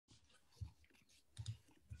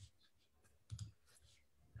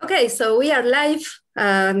Okay, so we are live.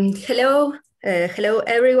 Hello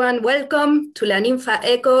everyone. Welcome to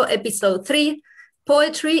laninfaeco episode 3,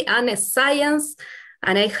 Poetry and Science.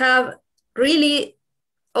 And I have really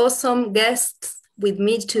awesome guests with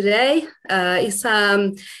me today. It's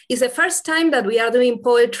the first time that we are doing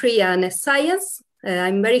poetry and science.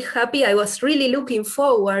 I'm very happy. I was really looking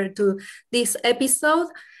forward to this episode.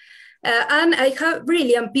 And I have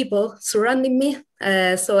brilliant people surrounding me.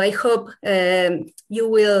 So I hope you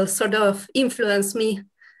will sort of influence me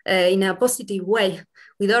in a positive way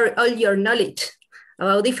with all your knowledge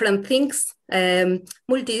about different things,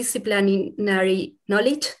 multidisciplinary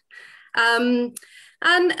knowledge. I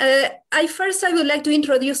would like to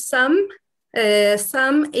introduce Sam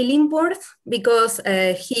Illingworth, because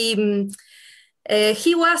he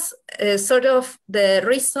was sort of the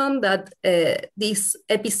reason that this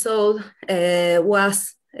episode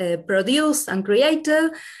was produced and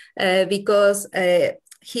created, because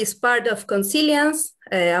he's part of Consilience,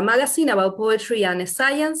 a magazine about poetry and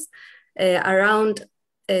science. Around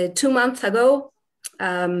 2 months ago,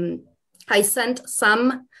 I sent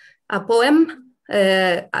Sam a poem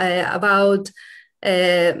about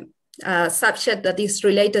a subject that is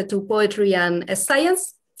related to poetry and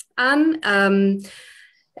science. And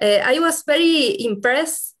I was very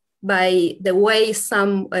impressed by the way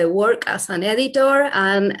Sam worked as an editor,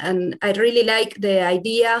 and I really like the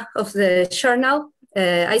idea of the journal.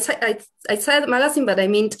 I said magazine, but I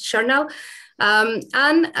meant journal. After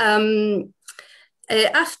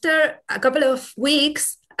a couple of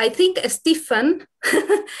weeks, I think Stephen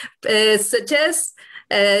suggests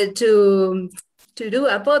to do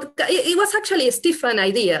a podcast. It was actually a Stephen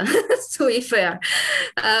idea, to be fair.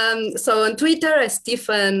 So on Twitter,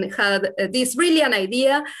 Stephen had this brilliant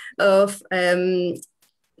idea of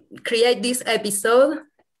create this episode.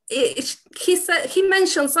 He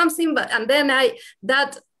mentioned something, and then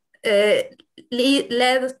that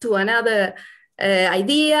led to another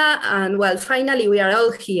idea, and well, finally we are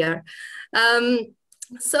all here.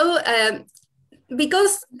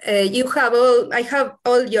 Because I have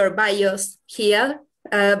all your bios here,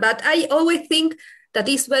 but I always think that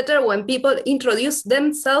it's better when people introduce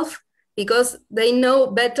themselves, because they know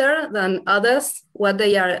better than others what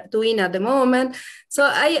they are doing at the moment.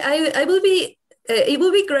 So it would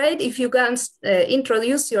be great if you can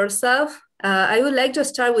introduce yourself. I would like to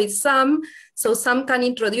start with Sam, so Sam can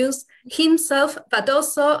introduce himself, but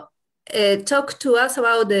also talk to us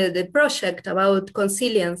about the project, about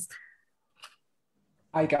Consilience.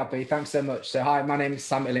 Hi, Gaby. Thanks so much. So hi, my name is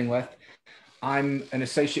Sam Illingworth. I'm an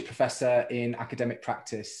associate professor in academic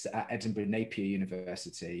practice at Edinburgh Napier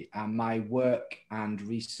University, and my work and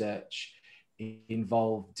research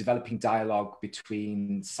involve developing dialogue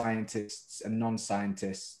between scientists and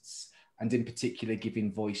non-scientists, and in particular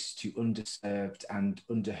giving voice to underserved and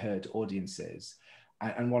underheard audiences.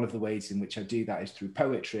 And one of the ways in which I do that is through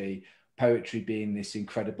poetry being this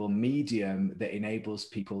incredible medium that enables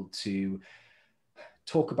people to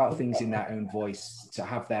talk about things in their own voice, to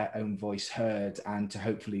have their own voice heard, and to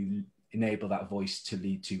hopefully enable that voice to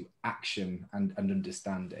lead to action and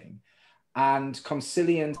understanding. And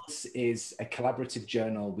Consilience is a collaborative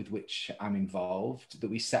journal with which I'm involved that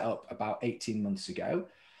we set up about 18 months ago.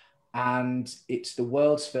 And it's the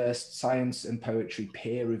world's first science and poetry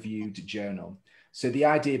peer-reviewed journal. So the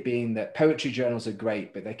idea being that poetry journals are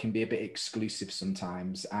great, but they can be a bit exclusive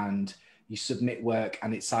sometimes, and you submit work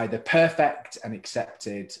and it's either perfect and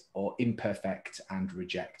accepted or imperfect and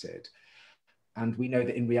rejected. And we know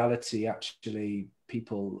that in reality, actually,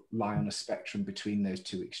 people lie on a spectrum between those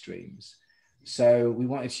two extremes. So we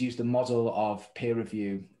wanted to use the model of peer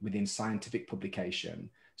review within scientific publication,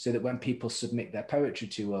 so that when people submit their poetry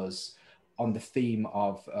to us on the theme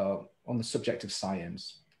of, on the subject of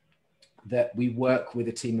science, that we work with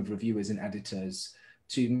a team of reviewers and editors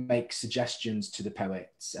to make suggestions to the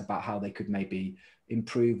poets about how they could maybe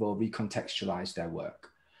improve or recontextualize their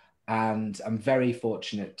work. And I'm very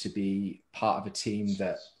fortunate to be part of a team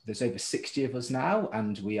that there's over 60 of us now,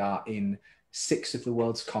 and we are in 6 of the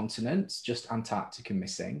world's continents, just Antarctica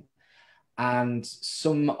missing. And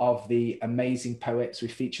some of the amazing poets, we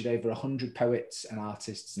featured over 100 poets and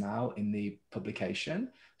artists now in the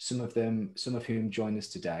publication, some of whom join us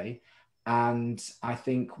today. And I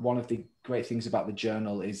think one of the great things about the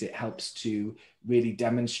journal is it helps to really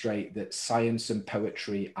demonstrate that science and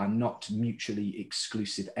poetry are not mutually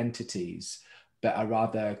exclusive entities, but are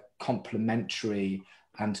rather complementary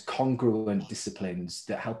and congruent disciplines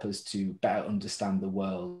that help us to better understand the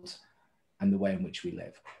world and the way in which we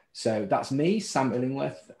live. So that's me, Sam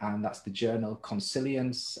Illingworth, and that's the journal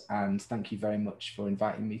Consilience. And thank you very much for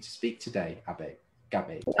inviting me to speak today,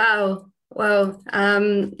 Gaby. Wow. Wow,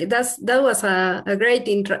 that was a great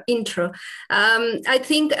intro. I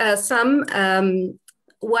think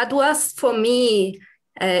what was for me,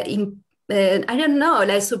 I don't know,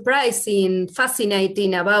 like surprising,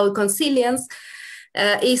 fascinating about Consilience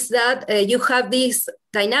is that you have this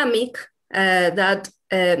dynamic that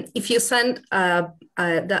if you send a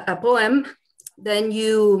poem, then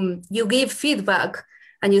you give feedback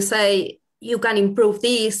and you say you can improve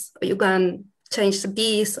this, or you can change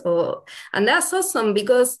this, and that's awesome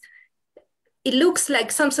because it looks like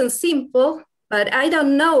something simple, but I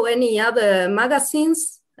don't know any other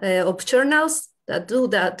magazines or journals that do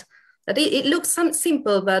that. That it looks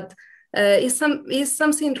simple, but it's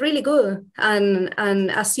something really good.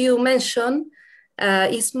 And as you mentioned,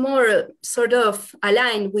 it's more sort of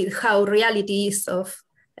aligned with how reality is of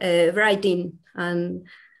writing. And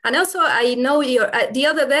also, I know the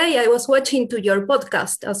other day I was watching to your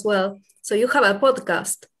podcast as well. So you have a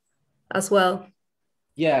podcast as well.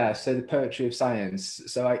 Yeah, so the Poetry of Science.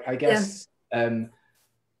 So I guess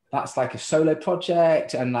that's like a solo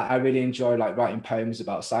project, and like I really enjoy like writing poems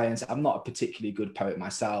about science. I'm not a particularly good poet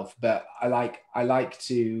myself, but I like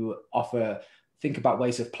to think about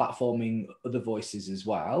ways of platforming other voices as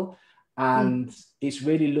well. And it's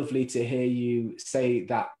really lovely to hear you say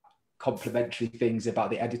that complimentary things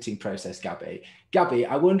about the editing process, Gaby. Gaby,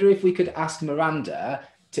 I wonder if we could ask Miranda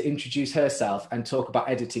to introduce herself and talk about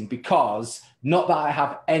editing, because not that I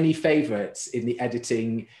have any favorites in the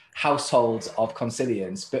editing household of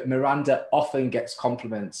Consilience, but Miranda often gets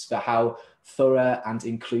compliments for how thorough and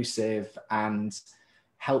inclusive and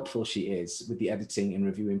helpful she is with the editing and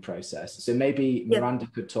reviewing process. So maybe Miranda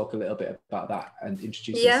could talk a little bit about that and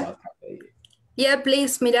introduce herself. Yeah,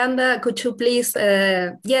 please, Miranda, could you please,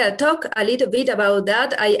 talk a little bit about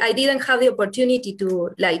that? I didn't have the opportunity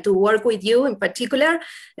to work with you in particular.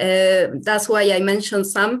 That's why I mentioned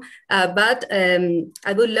some, but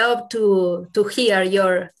I would love to hear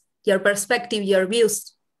your perspective, your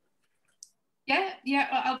views.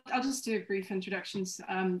 I'll just do a brief introduction. So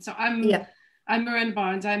I'm Miranda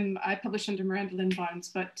Barnes. I publish under Miranda Lynn Barnes,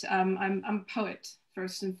 but I'm a poet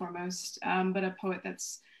first and foremost, but a poet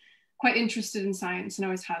that's quite interested in science and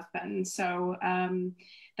always has been. So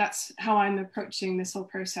that's how I'm approaching this whole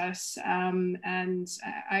process. And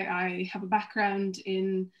I have a background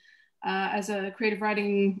in as a creative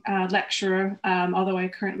writing lecturer, although I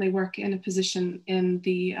currently work in a position in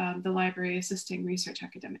the library assisting research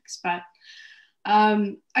academics. But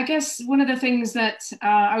I guess one of the things that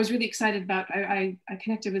I was really excited about, I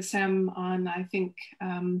connected with Sam on, I think,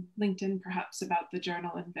 LinkedIn perhaps, about the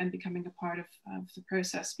journal and becoming a part of the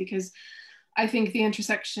process, because I think the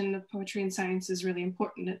intersection of poetry and science is really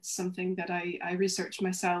important. It's something that I research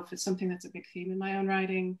myself. It's something that's a big theme in my own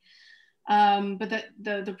writing. But that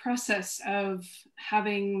the process of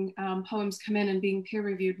having poems come in and being peer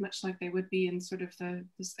reviewed, much like they would be in sort of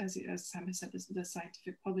as Sam has said, the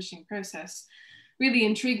scientific publishing process, really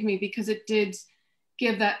intrigued me, because it did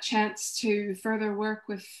give that chance to further work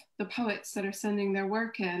with the poets that are sending their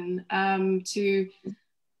work in, to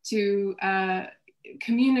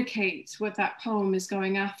communicate what that poem is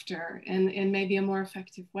going after in maybe a more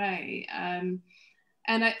effective way. And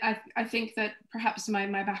I think that perhaps my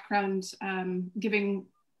background, giving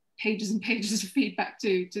pages and pages of feedback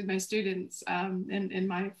to my students in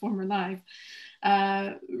my former life,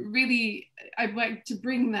 really, I'd like to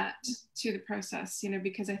bring that to the process,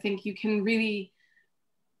 because I think you can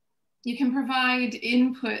provide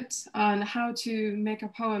input on how to make a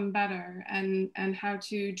poem better, and how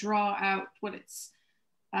to draw out what its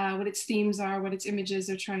themes are, what its images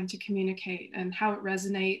are trying to communicate, and how it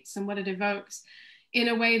resonates and what it evokes, in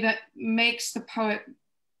a way that makes the poet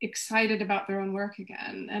excited about their own work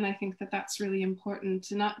again. And I think that that's really important,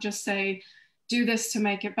 to not just say, do this to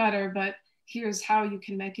make it better, but here's how you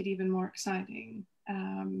can make it even more exciting.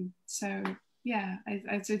 It's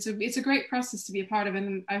a great process to be a part of,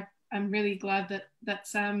 and I'm really glad that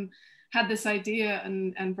Sam had this idea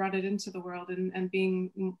and brought it into the world, and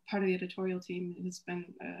being part of the editorial team has been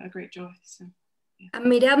a great joy. So. And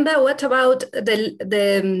Miranda, what about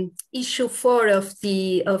the issue 4 of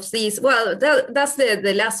this? Well, that's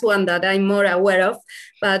the last one that I'm more aware of.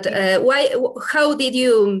 But how did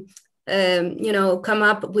you, come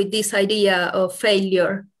up with this idea of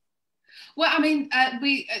failure? Well, I mean, I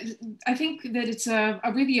think that it's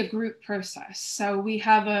really a group process. So we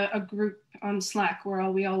have a group on Slack where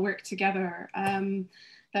we all work together.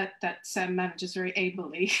 That Sam manages very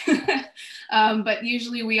ably. But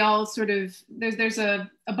usually we all sort of, there's a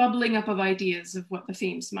bubbling up of ideas of what the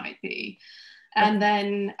themes might be. And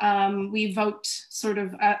then we vote sort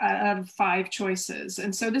of out of 5 choices.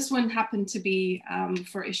 And so this one happened to be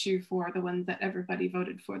for issue 4, the one that everybody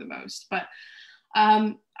voted for the most. But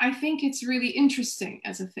I think it's really interesting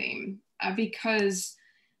as a theme because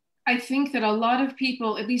I think that a lot of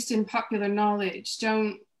people, at least in popular knowledge,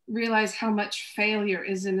 don't realize how much failure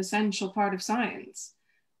is an essential part of science,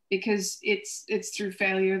 because it's through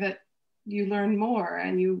failure that you learn more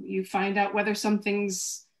and you find out whether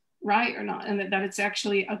something's right or not, and that it's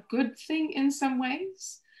actually a good thing in some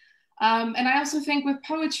ways. And I also think with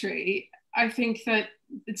poetry, I think that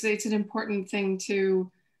it's an important thing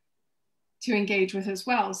to engage with as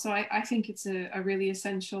well. So I think it's a really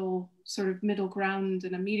essential sort of middle ground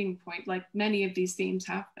and a meeting point, like many of these themes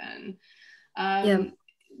have been.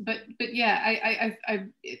 But yeah,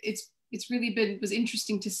 it's really was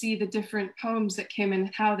interesting to see the different poems that came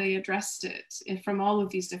in, how they addressed it from all of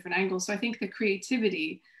these different angles. So I think the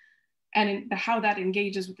creativity and how that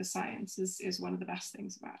engages with the science is one of the best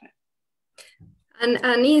things about it.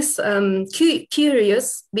 And it's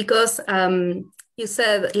curious because you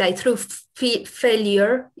said like through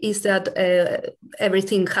failure is that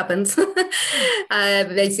everything happens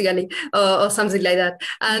basically, or something like that.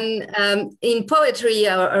 And in poetry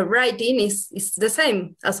or writing is the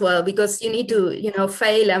same as well, because you need to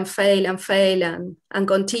fail and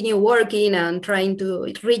continue working and trying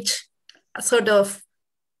to reach a sort of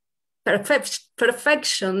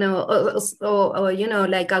perfection or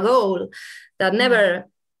like a goal that never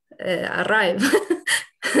arrive.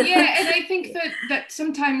 Yeah, and I think that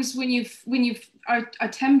sometimes when you are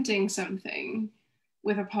attempting something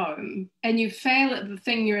with a poem and you fail at the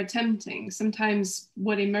thing you're attempting, sometimes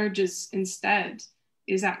what emerges instead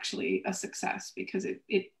is actually a success, because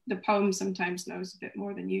the poem sometimes knows a bit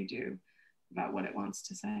more than you do about what it wants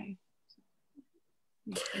to say.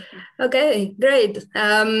 Okay, great.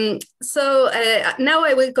 So now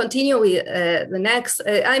I will continue with the next.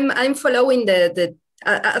 I'm following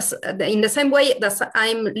in the same way that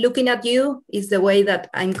I'm looking at you is the way that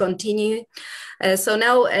I'm continuing. So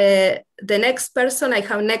now the next person I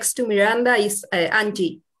have next to Miranda is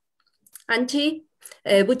Angie. Angie,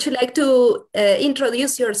 would you like to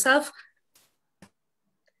introduce yourself?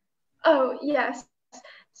 Oh, yes.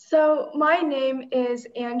 So my name is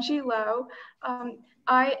Angie Lowe.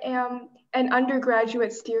 I am an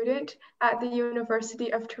undergraduate student at the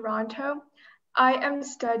University of Toronto. I am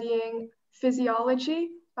studying physiology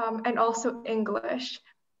and also English.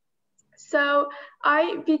 So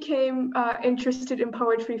I became interested in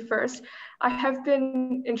poetry first. I have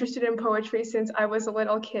been interested in poetry since I was a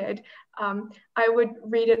little kid. I would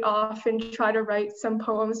read it off and try to write some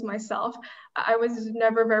poems myself. I was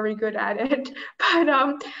never very good at it,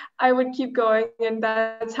 but I would keep going, and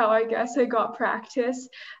that's how I guess I got practice.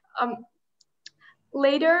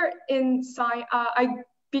 Later in science, I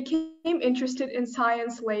became interested in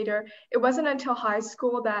science later. It wasn't until high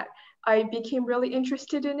school that I became really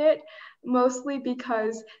interested in it, mostly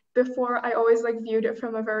because before I always viewed it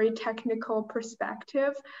from a very technical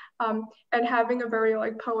perspective, and having a very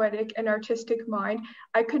poetic and artistic mind,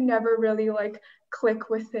 I could never really click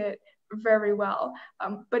with it very well.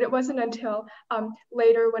 But it wasn't until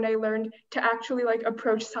later when I learned to actually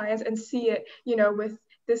approach science and see it, with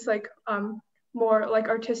this more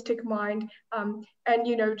artistic mind,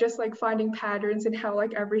 and just finding patterns and how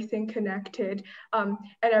everything connected, and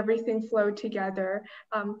everything flowed together.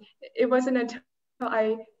 It wasn't until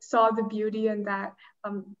I saw the beauty in that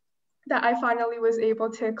that I finally was able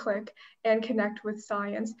to click and connect with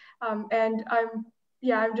science, and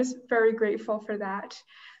I'm just very grateful for that.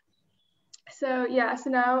 So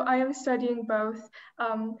now I am studying both,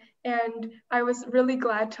 and I was really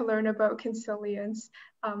glad to learn about Consilience,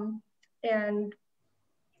 and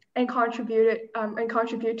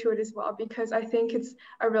contribute to it as well, because I think it's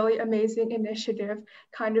a really amazing initiative,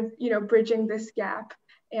 kind of bridging this gap,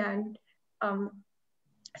 and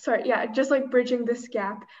bridging this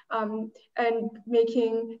gap, and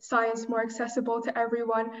making science more accessible to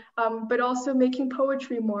everyone, but also making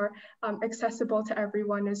poetry more accessible to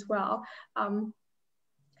everyone as well.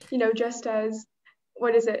 Just as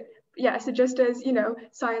so just as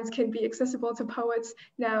science can be accessible to poets,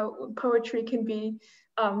 now poetry can be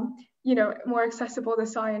more accessible to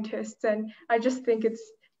scientists, and I just think it's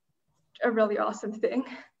a really awesome thing.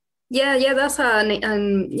 Yeah, that's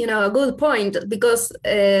a good point, because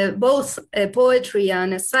both poetry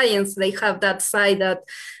and science, they have that side that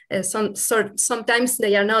sometimes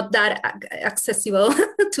they are not that accessible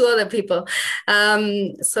to other people.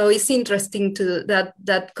 So it's interesting to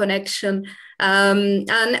that connection. And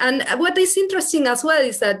what is interesting as well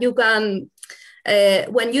is that you can,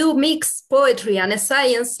 when you mix poetry and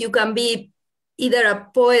science, you can be either a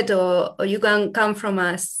poet or you can come from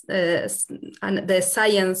the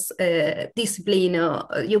science discipline,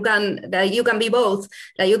 or you can be both.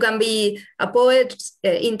 Like you can be a poet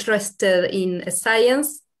interested in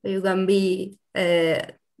science. You can be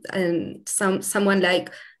and someone like,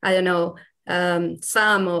 I don't know,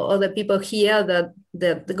 Sam or other people here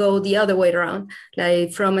that go the other way around,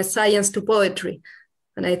 like from a science to poetry.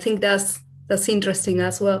 And I think that's interesting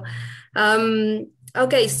as well.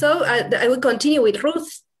 Okay, so I will continue with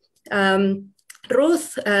Ruth.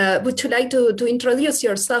 Ruth, would you like to introduce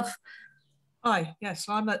yourself? Hi, yes,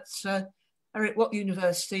 I'm at Eric Watt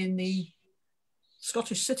University in the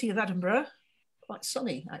Scottish city of Edinburgh. Quite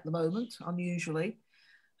sunny at the moment, unusually.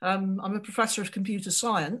 I'm a professor of computer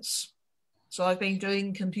science. So I've been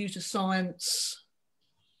doing computer science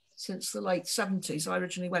since the late 70s. I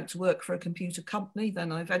originally went to work for a computer company,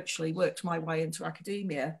 then I eventually worked my way into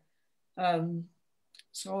academia.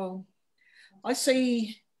 So I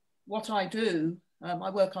see what I do. I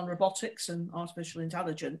work on robotics and artificial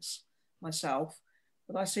intelligence myself,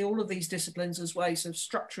 but I see all of these disciplines as ways of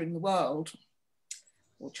structuring the world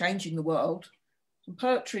or changing the world. And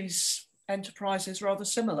poetry's enterprise is rather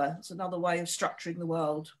similar. It's another way of structuring the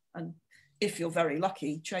world. And if you're very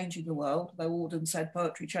lucky, changing the world, though Auden said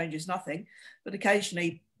poetry changes nothing, but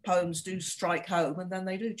occasionally poems do strike home and then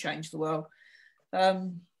they do change the world.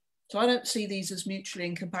 So I don't see these as mutually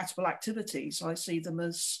incompatible activities. I see them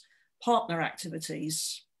as partner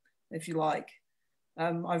activities, if you like.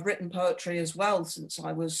 I've written poetry as well since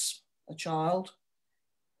I was a child,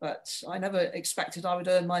 but I never expected I would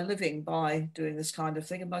earn my living by doing this kind of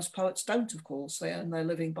thing. And most poets don't, of course. They earn their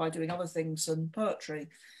living by doing other things than poetry.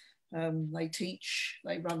 They teach,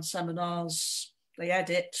 they run seminars, they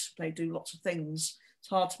edit, they do lots of things. It's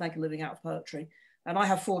hard to make a living out of poetry. And I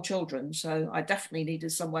have 4 children, so I definitely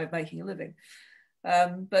needed some way of making a living.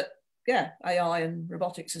 But yeah, AI and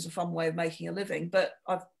robotics is a fun way of making a living, but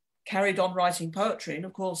I've carried on writing poetry. And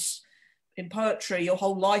of course, in poetry, your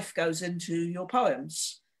whole life goes into your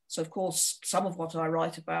poems. So of course, some of what I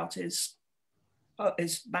write about is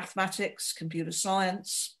mathematics, computer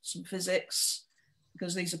science, some physics,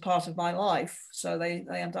 because these are part of my life. So they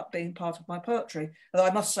end up being part of my poetry. Although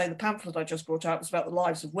I must say the pamphlet I just brought out was about the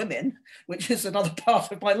lives of women, which is another part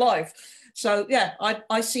of my life. So yeah,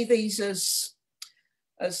 I see these as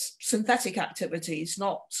synthetic activities,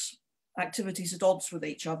 not activities at odds with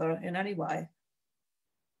each other in any way.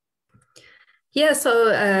 Yeah,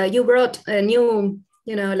 so you brought a new,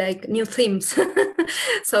 new themes.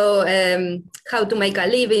 So how to make a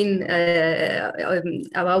living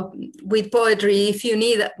about with poetry, if you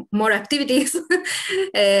need more activities,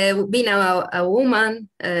 being a woman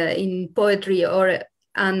in poetry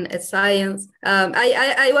and science.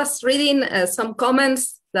 I was reading some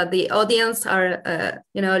comments that the audience are,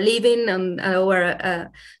 leaving on our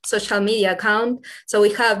social media account. So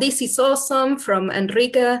we have "This is awesome" from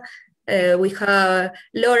Enrique. We have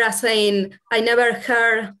Laura saying, "I never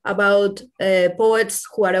heard about poets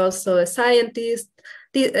who are also scientists."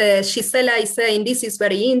 Gisela is saying, "This is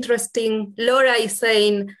very interesting." Laura is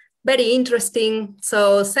saying, "Very interesting."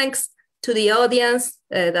 So thanks to the audience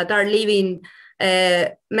that are leaving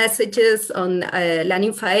messages on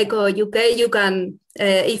laninfaeco UK. You can,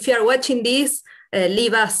 if you are watching this,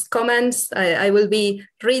 leave us comments. I will be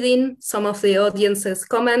reading some of the audience's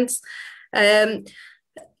comments.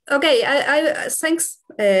 Okay, thanks,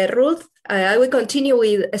 Ruth. I will continue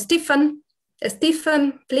with Stephen.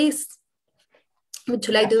 Stephen, please. Would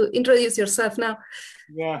you like to introduce yourself now?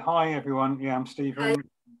 Yeah, hi everyone. Yeah, I'm Stephen.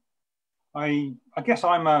 I guess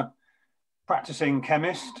I'm a practicing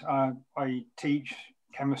chemist. I teach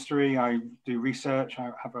chemistry. I do research.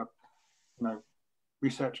 I have a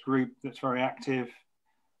research group that's very active.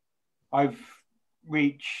 I've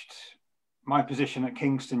reached my position at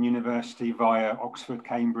Kingston University via Oxford,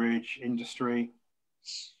 Cambridge industry.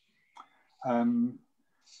 And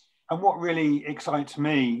what really excites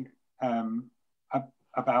me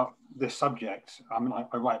about this subject, I mean,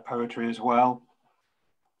 I write poetry as well,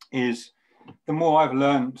 is the more I've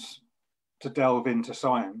learned to delve into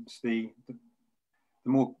science, the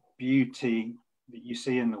more beauty that you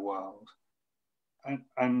see in the world.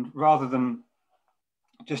 And rather than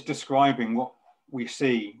just describing what we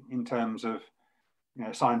see in terms of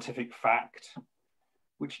scientific fact,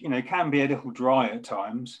 which can be a little dry at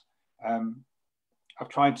times, I've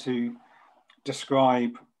tried to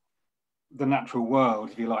describe the natural world,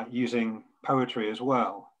 if you like, using poetry as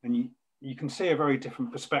well, and you can see a very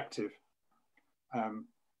different perspective. And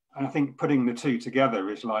I think putting the two together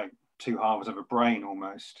is like 2 halves of a brain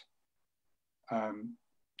almost.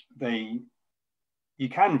 you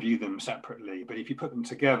can view them separately, but if you put them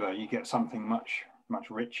together, you get something much, much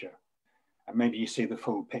richer, and maybe you see the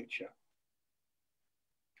full picture.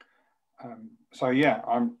 So yeah,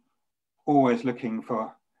 I'm always looking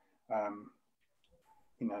for,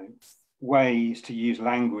 you know, ways to use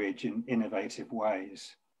language in innovative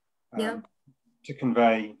ways to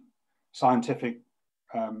convey scientific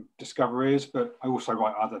discoveries, but I also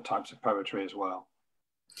write other types of poetry as well.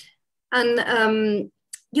 And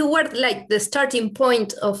you were like the starting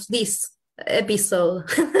point of this episode.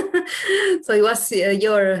 So it was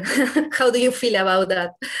your, how do you feel about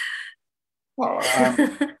that? Well,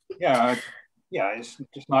 yeah, it's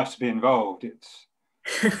just nice to be involved. It's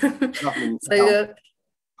lovely to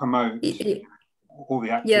promote all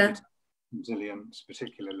the activities, resilience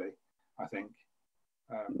particularly, I think.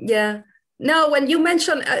 Yeah. No, when you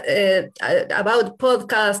mentioned about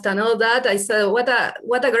podcast and all that, I said, what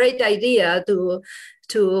a great idea to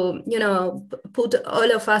you know, put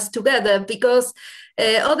all of us together, because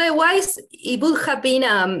otherwise it would have been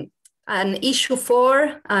an issue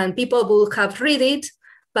for, and people would have read it.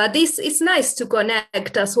 But this is nice to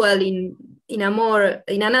connect as well in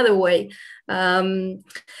another way. Okay,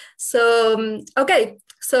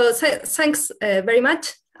 so thanks very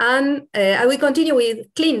much, and I will continue with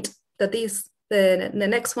Clint. That is the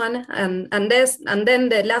next one, and then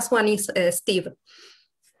the last one is Steve.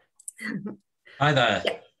 Hi there.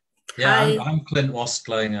 Yeah, Hi. I'm Clint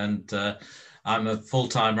Wastling, and I'm a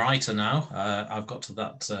full-time writer now. I've got to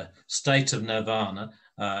that state of nirvana,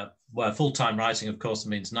 where full-time writing, of course,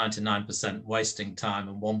 means 99% wasting time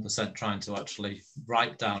and 1% trying to actually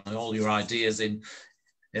write down all your ideas in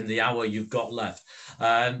the hour you've got left.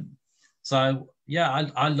 So yeah,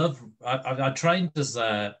 I trained as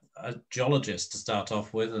a geologist to start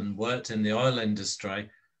off with, and worked in the oil industry,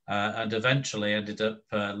 and eventually ended up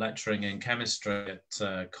lecturing in chemistry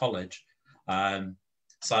at college.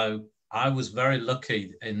 So I was very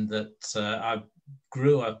lucky in that I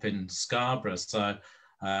grew up in Scarborough. So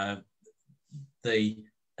the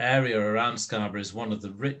area around Scarborough is one of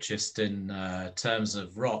the richest in terms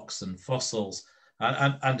of rocks and fossils,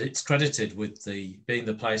 and it's credited with being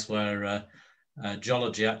the place where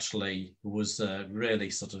geology actually was really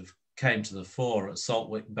sort of came to the fore at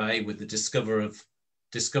Saltwick Bay, with the discovery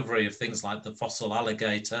of things like the fossil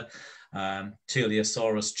alligator,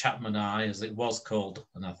 Teleosaurus chapmani, as it was called,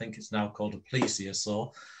 and I think it's now called a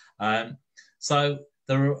plesiosaur. So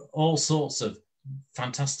there are all sorts of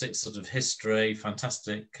fantastic sort of history,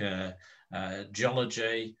 fantastic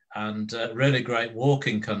geology, and really great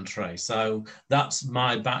walking country. So that's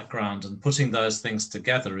my background, and putting those things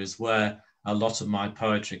together is where a lot of my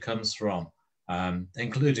poetry comes from,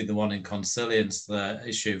 including the one in Consilience, the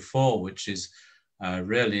issue 4, which is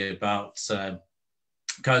really about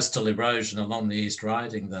coastal erosion along the East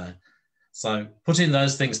Riding there. So putting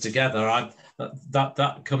those things together,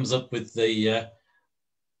 that comes up with the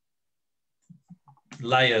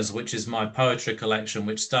Layers, which is my poetry collection,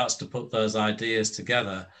 which starts to put those ideas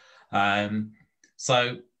together.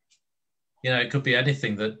 So, you know, it could be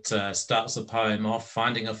anything that starts a poem off,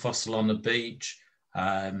 finding a fossil on a beach,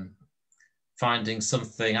 finding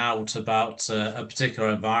something out about a particular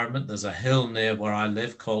environment. There's a hill near where I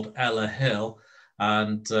live called Ella Hill,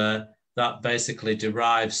 and that basically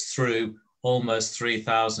derives through almost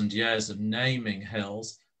 3,000 years of naming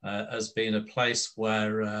hills as being a place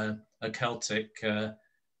where a Celtic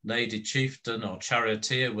lady chieftain or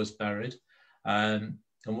charioteer was buried. And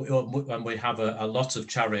we have a lot of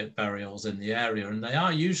chariot burials in the area, and they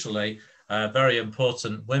are usually very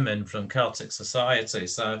important women from Celtic society.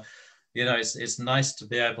 So, you know, it's nice to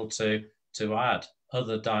be able to add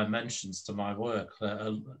other dimensions to my work,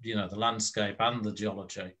 you know, the landscape and the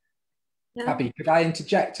geology. Yeah. Gaby, could I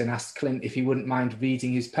interject and ask Clint if he wouldn't mind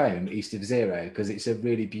reading his poem, East of Zero, because it's a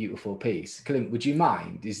really beautiful piece. Clint, would you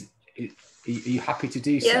mind? Are you happy to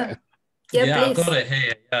do so? Yeah, I've got it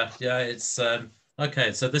here. Yeah, it's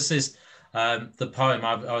okay. So this is the poem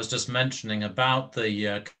I was just mentioning about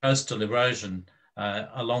the coastal erosion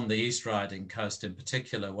along the East Riding coast in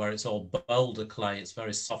particular, where it's all boulder clay. It's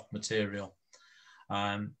very soft material,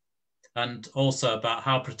 and also about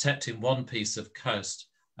how protecting one piece of coast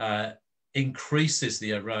increases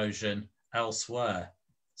the erosion elsewhere.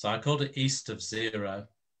 So I called it East of Zero.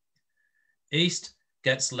 East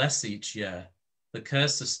gets less each year, the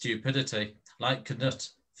curse of stupidity, like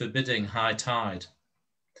Canute forbidding high tide.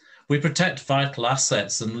 We protect vital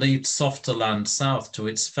assets and leave softer land south to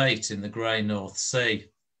its fate in the grey North Sea.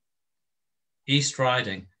 East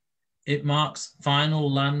Riding, it marks final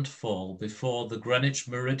landfall before the Greenwich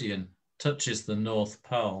meridian touches the North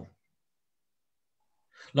Pole.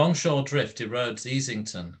 Longshore drift erodes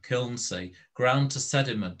Easington, Kilnsea, ground to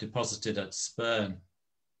sediment deposited at Spurn.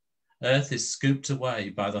 Earth is scooped away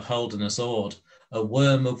by the Holderness ord, a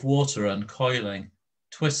worm of water uncoiling,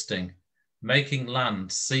 twisting, making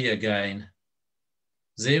land sea again.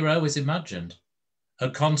 Zero is imagined, a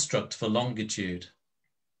construct for longitude.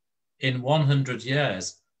 In 100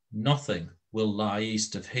 years, nothing will lie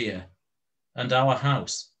east of here, and our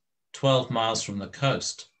house, 12 miles from the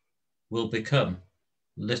coast, will become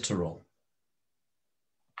literal.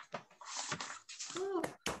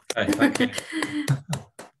 Okay, thank you.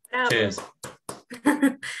 Cheers.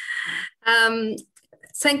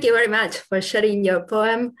 Thank you very much for sharing your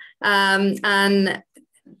poem. And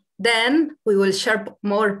then we will share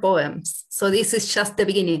more poems. So this is just the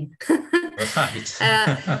beginning. Right.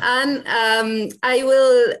 And I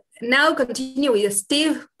will now continue with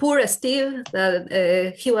Steve, poor Steve,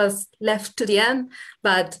 that he was left to the end.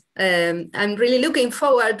 But I'm really looking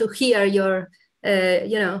forward to hear your,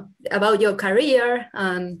 about your career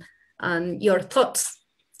and your thoughts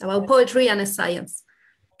about poetry and science.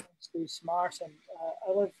 Steve Smart, and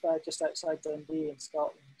I live just outside Dundee in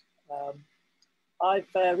Scotland. I've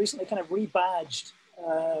recently kind of rebadged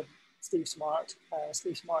Steve Smart.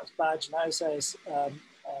 Steve Smart's badge now says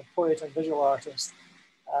poet and visual artist,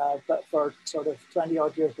 but for sort of 20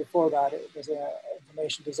 odd years before that, it was an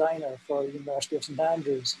information designer for the University of St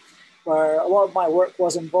Andrews, where a lot of my work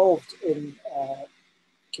was involved in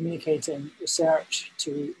communicating research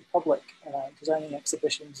to the public, designing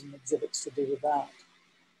exhibitions and exhibits to do with that.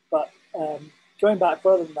 But going back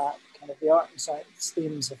further than that, kind of the art and science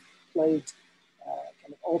themes have played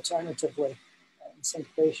kind of alternatively in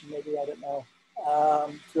syncopation, maybe, I don't know.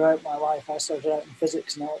 Throughout my life, I started out in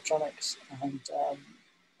physics and electronics, and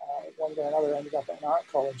one day or another ended up at an art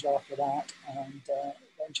college after that, and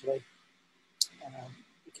eventually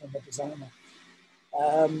became a designer.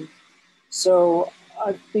 So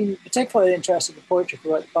I've been particularly interested in poetry for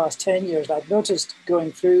about the past 10 years. I've noticed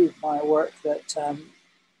going through my work that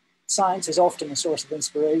science is often a source of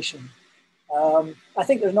inspiration. I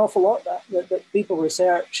think there's an awful lot that people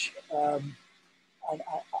research and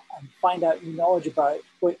find out new knowledge about,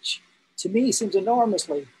 which to me seems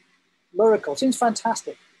enormously lyrical, seems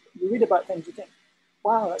fantastic. You read about things, you think,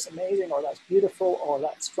 wow, that's amazing, or that's beautiful, or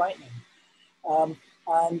that's frightening. There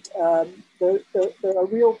are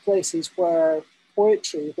real places where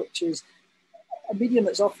poetry, which is a medium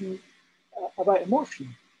that's often about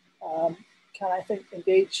emotion, can, I think,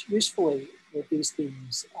 engage usefully with these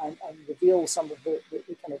themes and reveal some of the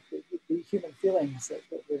kind of the human feelings that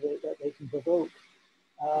they can provoke.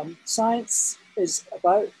 Science is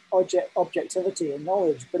about objectivity and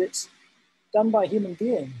knowledge, but it's done by human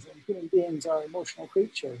beings, and human beings are emotional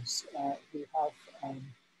creatures who have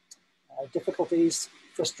difficulties,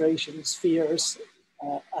 frustrations, fears,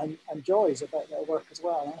 and joys about their work as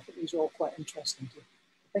well. And I think these are all quite interesting to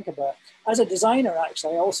think about. As a designer,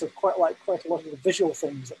 actually, I also quite like quite a lot of the visual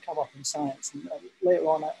things that come up in science. And later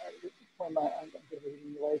on, the poem I'm going to be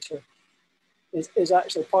reading later is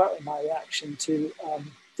actually partly my reaction to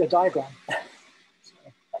the diagram. So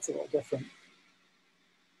that's a little different.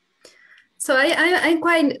 So I'm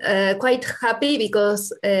quite happy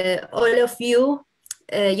because all of you,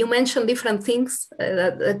 you mentioned different things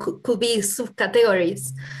that could be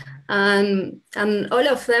subcategories, and all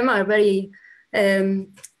of them are very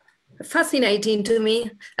fascinating to me.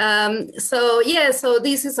 So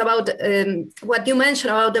this is about what you mentioned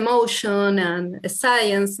about emotion and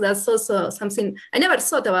science. That's also something I never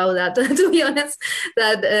thought about that, to be honest,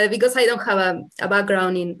 that because I don't have a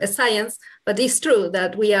background in science, but it's true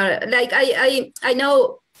that we are like, I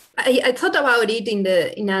know, I thought about it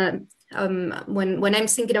when I'm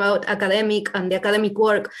thinking about academic and the academic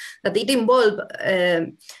work, that it involves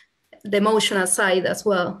the emotional side as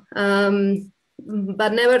well,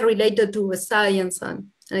 but never related to science. And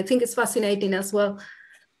I think it's fascinating as well,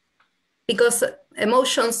 because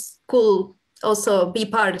emotions could also be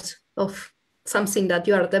part of something that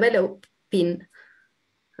you are developing.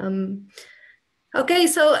 Okay,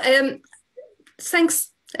 so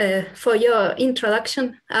thanks for your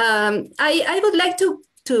introduction. I would like to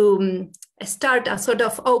start a sort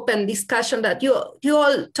of open discussion that you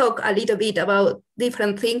all talk a little bit about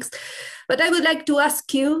different things, but I would like to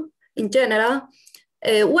ask you in general,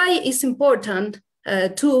 why it's important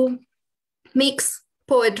to mix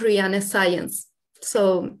poetry and science.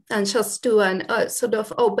 So, and just do a sort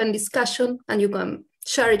of open discussion, and you can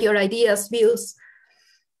share your ideas, views.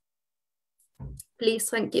 Please,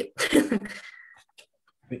 thank you.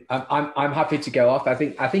 I'm happy to go off. I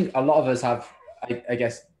think a lot of us have, I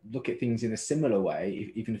guess, look at things in a similar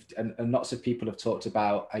way, even if, and lots of people have talked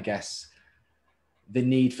about, I guess, the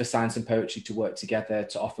need for science and poetry to work together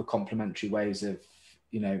to offer complementary ways of,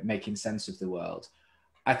 making sense of the world.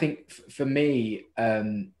 I think for me,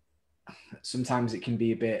 sometimes it can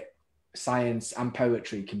be a bit, science and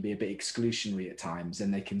poetry can be a bit exclusionary at times,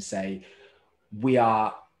 and they can say,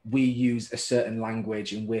 we use a certain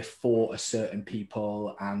language and we're for a certain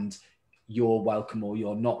people and you're welcome or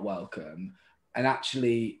you're not welcome. And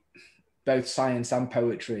actually, both science and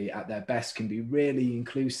poetry at their best can be really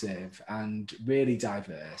inclusive and really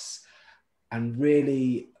diverse and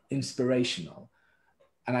really inspirational.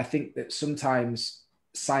 And I think that sometimes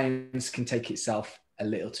science can take itself a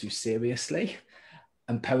little too seriously,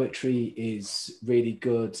 and poetry is really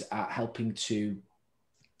good at helping to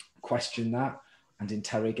question that and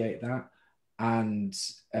interrogate that. And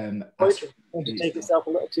poetry can take itself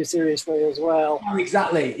a little too seriously as well. Oh,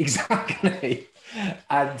 exactly.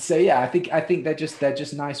 And so I think they're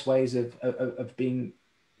just nice ways of being,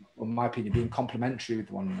 in my opinion, being complementary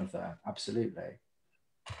with one another. Absolutely.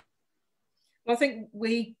 Well, I think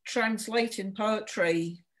we translate in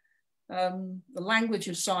poetry the language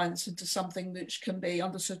of science into something which can be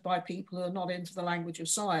understood by people who are not into the language of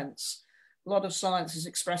science. A lot of science is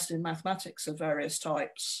expressed in mathematics of various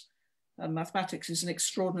types. And mathematics is an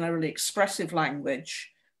extraordinarily expressive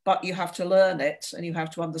language, but you have to learn it and you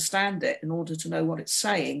have to understand it in order to know what it's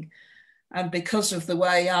saying. And because of the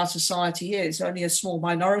way our society is, only a small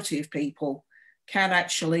minority of people can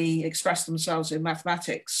actually express themselves in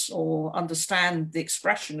mathematics or understand the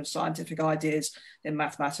expression of scientific ideas in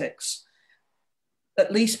mathematics.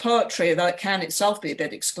 At least poetry, though it can itself be a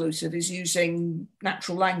bit exclusive, is using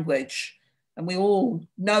natural language. And we all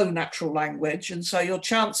know natural language. And so your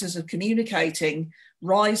chances of communicating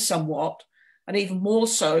rise somewhat. And even more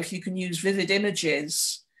so if you can use vivid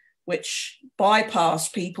images which bypass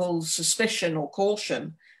people's suspicion or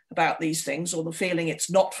caution about these things, or the feeling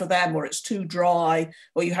it's not for them, or it's too dry,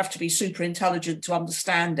 or you have to be super intelligent to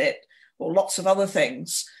understand it, or lots of other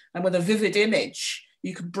things. And with a vivid image,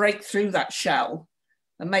 you can break through that shell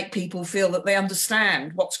and make people feel that they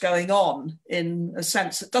understand what's going on in a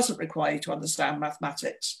sense that doesn't require you to understand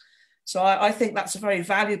mathematics. So I think that's a very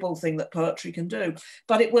valuable thing that poetry can do.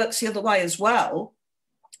 But it works the other way as well.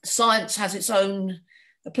 Science has its own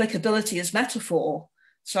applicability as metaphor.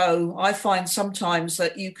 So I find sometimes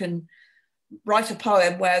that you can write a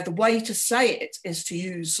poem where the way to say it is to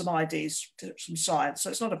use some ideas from science.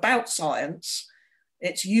 So it's not about science,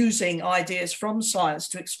 it's using ideas from science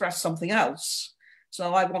to express something else.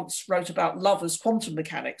 So I once wrote about love as quantum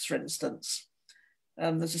mechanics, for instance.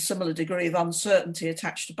 There's a similar degree of uncertainty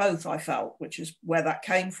attached to both, I felt, which is where that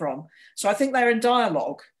came from. So I think they're in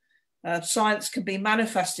dialogue. Science can be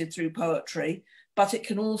manifested through poetry, but it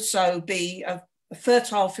can also be a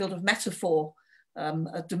fertile field of metaphor,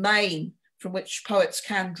 a domain from which poets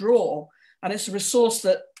can draw. And it's a resource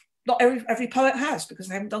that not every poet has because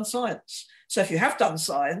they haven't done science. So if you have done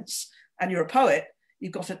science and you're a poet,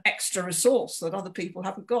 you've got an extra resource that other people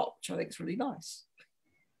haven't got, which I think is really nice.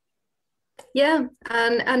 Yeah,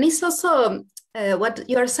 and it's also, what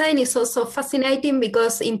you're saying is also fascinating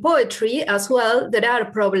because in poetry as well, there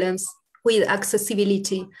are problems with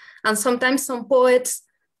accessibility. And sometimes some poets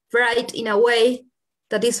write in a way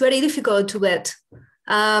that is very difficult to get.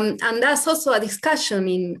 And that's also a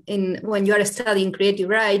discussion in when you are studying creative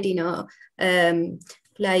writing,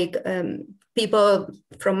 people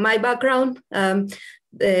from my background,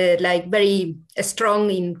 like very strong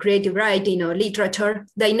in creative writing or literature,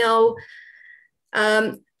 they know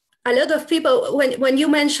a lot of people, when you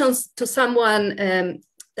mention to someone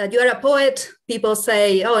that you are a poet, people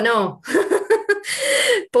say, oh no,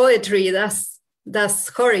 poetry, that's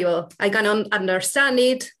horrible. I cannot understand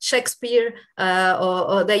it. Shakespeare,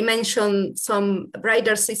 or they mention some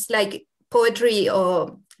writers, it's like poetry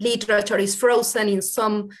or literature is frozen in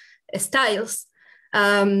some styles,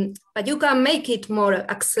 but you can make it more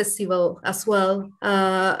accessible as well.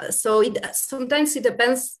 So sometimes it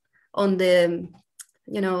depends on the,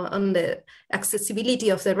 on the accessibility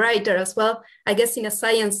of the writer as well. I guess in a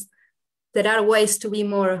science, there are ways to be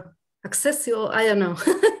more accessible. I don't know.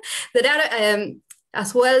 There are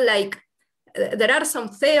as well, like there are some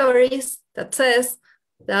theories that says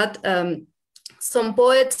that some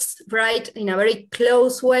poets write in a very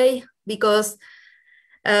close way because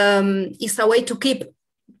it's a way to keep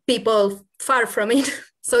people far from it.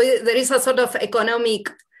 So there is a sort of economic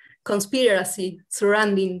conspiracy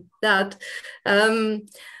surrounding that.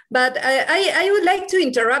 But I would like to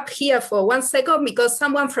interrupt here for 1 second because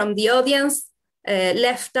someone from the audience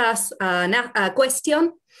left us a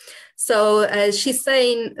question. So she's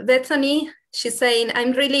saying, Bethany, she's saying, I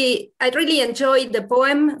really enjoyed the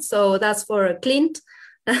poem. So that's for Clint.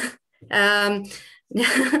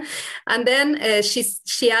 And then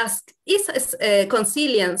she asked, is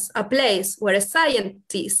Consilience a place where a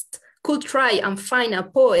scientist could try and find a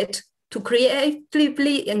poet to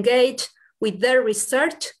creatively engage with their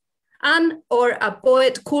research, and or a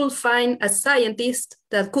poet could find a scientist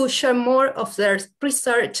that could share more of their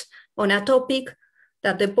research on a topic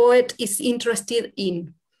that the poet is interested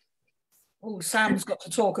in? Oh, Sam's got to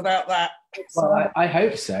talk about that. Well, I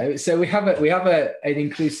hope so. So we have an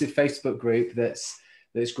inclusive Facebook group that's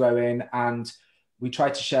growing, and we try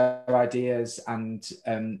to share ideas and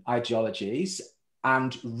ideologies.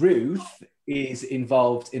 And Ruth is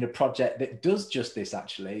involved in a project that does just this,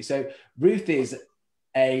 actually. So Ruth is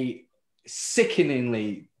a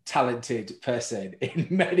sickeningly talented person in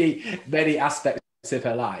many aspects of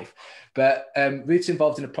her life. But Ruth's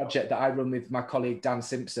involved in a project that I run with my colleague Dan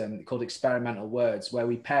Simpson called Experimental Words, where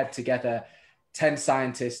we paired together 10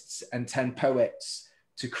 scientists and 10 poets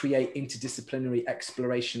to create interdisciplinary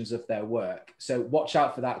explorations of their work. So watch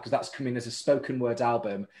out for that, because that's coming as a spoken word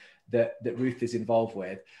album that Ruth is involved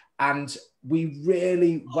with. And we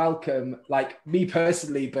really welcome, like me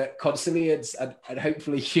personally, but Consilience and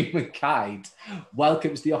hopefully humankind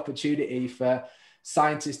welcomes the opportunity for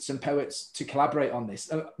scientists and poets to collaborate on this.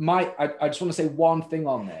 I just want to say one thing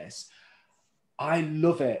on this. I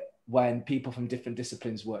love it when people from different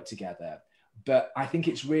disciplines work together, but I think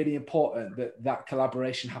it's really important that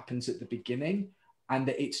collaboration happens at the beginning, and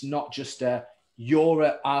that it's not just you're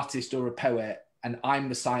an artist or a poet and I'm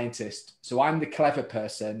the scientist. So I'm the clever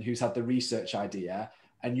person who's had the research idea,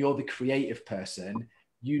 and you're the creative person.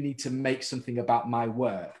 You need to make something about my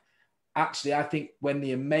work. Actually, I think when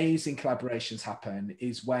the amazing collaborations happen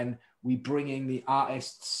is when we bring in the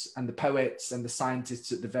artists and the poets and the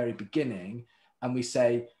scientists at the very beginning, and we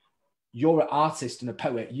say, you're an artist and a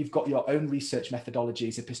poet, you've got your own research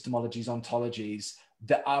methodologies, epistemologies, ontologies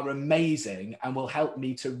that are amazing and will help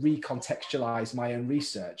me to recontextualize my own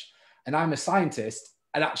research. And I'm a scientist,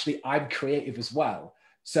 and actually I'm creative as well.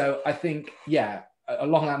 So I think, yeah, a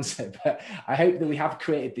long answer, but I hope that we have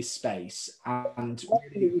created this space. And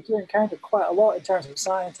we do encounter quite a lot in terms of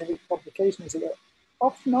scientific publications. There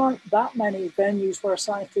often aren't that many venues where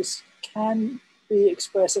scientists can be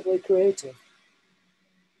expressively creative.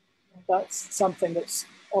 That's something that's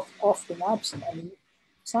often absent. I mean,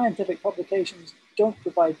 scientific publications don't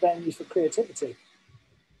provide venues for creativity.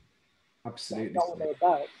 Absolutely. That's not what they're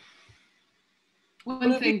about.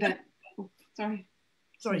 One thing that, sorry,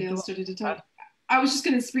 somebody else started to talk. I was just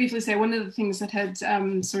going to briefly say, one of the things that had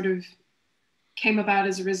sort of came about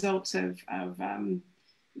as a result of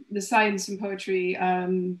the Science and Poetry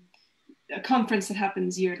a conference that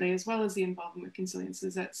happens yearly, as well as the involvement with Consilience,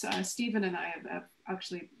 is that Stephen and I have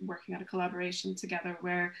actually working on a collaboration together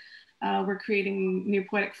where we're creating new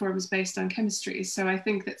poetic forms based on chemistry. So I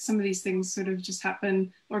think that some of these things sort of just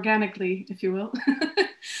happen organically, if you will.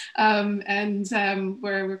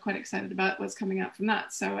 We're quite excited about what's coming out from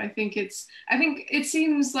that. So I think it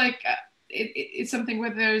seems like it's something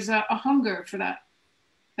where there's a hunger for that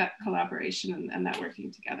collaboration and that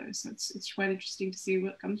working together. So it's quite interesting to see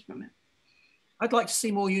what comes from it. I'd like to see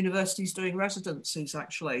more universities doing residencies,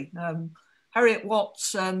 actually. Harriet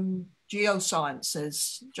Watt's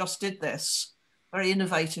Geosciences just did this, very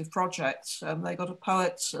innovative project. They got a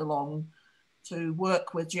poet along to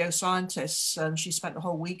work with geoscientists, and she spent the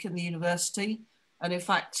whole week in the university. And in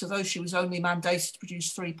fact, although she was only mandated to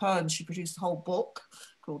produce 3 poems, she produced a whole book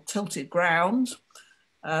called Tilted Ground.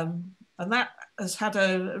 And that has had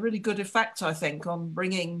a really good effect, I think, on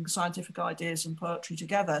bringing scientific ideas and poetry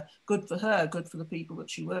together. Good for her, good for the people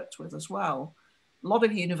that she worked with as well. A lot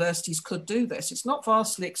of universities could do this. It's not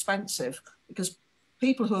vastly expensive, because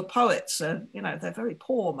people who are poets are, they're very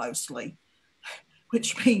poor mostly,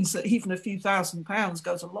 which means that even a few £1,000s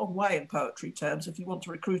goes a long way in poetry terms if you want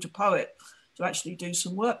to recruit a poet to actually do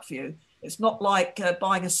some work for you. It's not like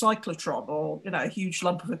buying a cyclotron or a huge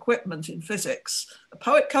lump of equipment in physics. A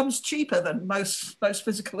poet comes cheaper than most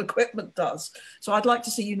physical equipment does. So I'd like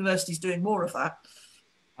to see universities doing more of that.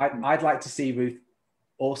 I'd like to see, Ruth,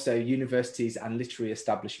 also universities and literary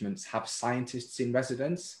establishments have scientists in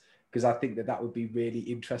residence, because I think that would be really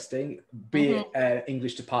interesting, be it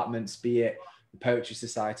English departments, be it the Poetry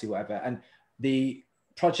Society, whatever. And the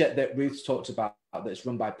project that Ruth talked about that's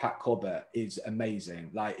run by Pat Corbett is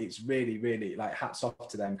amazing. Like, it's really, really, like, hats off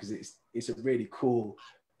to them, because it's a really cool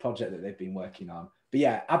project that they've been working on. But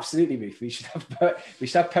yeah, absolutely, Ruth, we should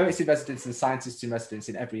have poets in residence and scientists in residence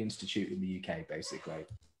in every institute in the UK, basically.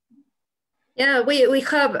 Yeah, we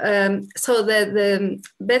have, so the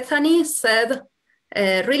Bethany said,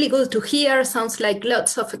 really good to hear, sounds like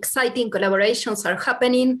lots of exciting collaborations are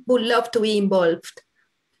happening, would love to be involved.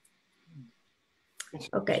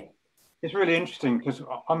 Okay. It's really interesting because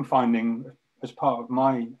I'm finding as part of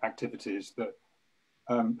my activities that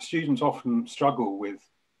students often struggle with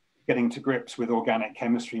getting to grips with organic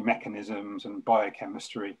chemistry mechanisms and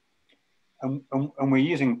biochemistry. And we're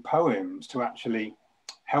using poems to actually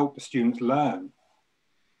help the students learn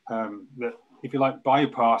that, if you like,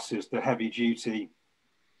 bypasses the heavy duty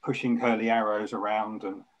pushing curly arrows around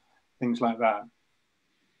and things like that.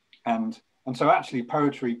 And so actually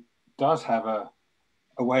poetry does have a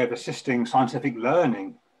way of assisting scientific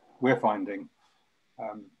learning, we're finding,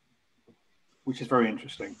 which is very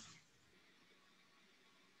interesting.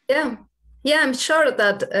 Yeah, I'm sure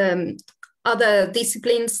that other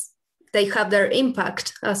disciplines, they have their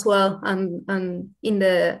impact as well, and in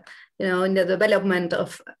the in the development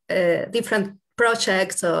of different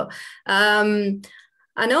projects. So, and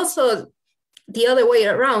also the other way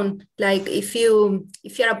around, like if you're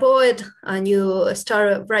a poet and you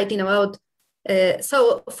start writing about.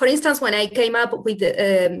 So, for instance, when I came up with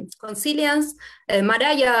Consilience,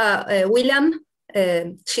 Mariah Whelan,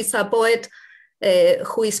 she's a poet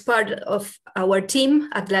who is part of our team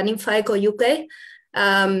at laninfaeco UK.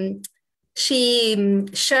 She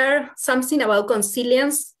shared something about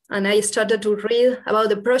Consilience, and I started to read about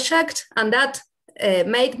the project, and that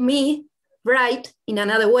made me write in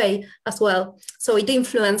another way as well. So it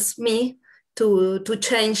influenced me to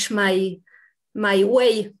change my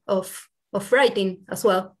way of writing as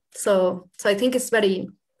well. So I think it's very,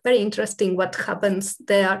 very interesting what happens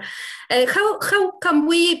there. How can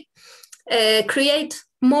we create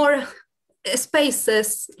more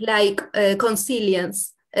spaces like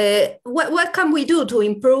Consilience? What can we do to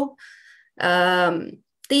improve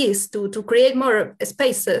this, to create more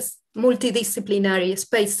spaces, multidisciplinary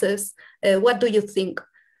spaces? What do you think?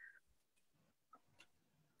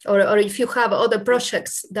 Or if you have other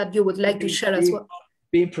projects that you would like to share as well.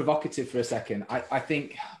 Being provocative for a second, I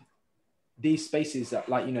think these spaces that,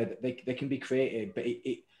 like, they can be created, but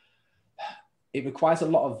it requires a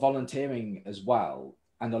lot of volunteering as well,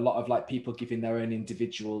 and a lot of like people giving their own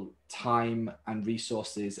individual time and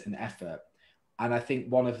resources and effort. And I think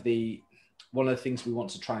one of the things we want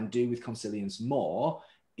to try and do with Consilience more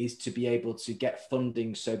is to be able to get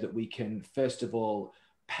funding so that we can, first of all,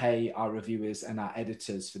 pay our reviewers and our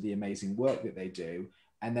editors for the amazing work that they do,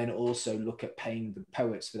 and then also look at paying the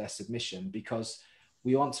poets for their submission, because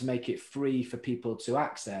we want to make it free for people to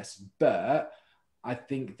access. But I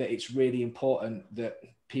think that it's really important that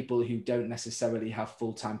people who don't necessarily have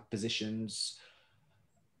full-time positions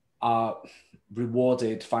are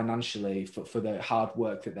rewarded financially for the hard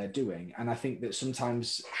work that they're doing. And I think that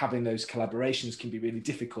sometimes having those collaborations can be really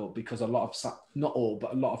difficult, because not all,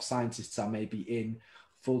 but a lot of scientists are maybe in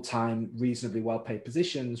full-time, reasonably well-paid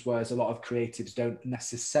positions, whereas a lot of creatives don't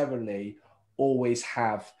necessarily always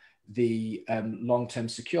have the long-term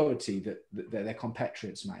security that their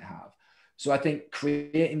compatriots might have. So I think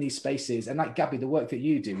creating these spaces, and like Gaby, the work that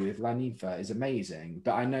you do with Ninfa is amazing,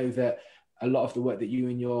 but I know that a lot of the work that you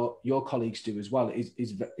and your colleagues do as well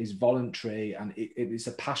is voluntary, and it's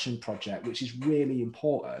a passion project, which is really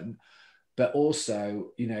important. But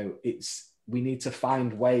also, we need to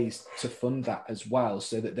find ways to fund that as well,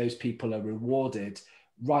 so that those people are rewarded,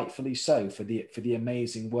 rightfully so, for the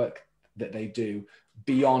amazing work that they do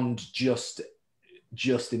beyond just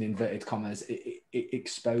in inverted commas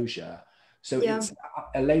exposure. So it's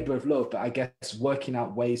a labor of love, but I guess working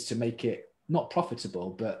out ways to make it not profitable,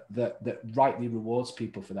 but that rightly rewards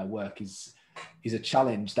people for their work is a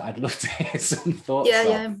challenge that I'd love to hear some thoughts on.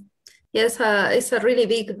 Yeah. Yes, it's a really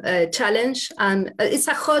big challenge, and it's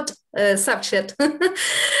a hot subject.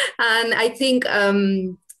 And I think,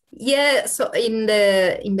 so in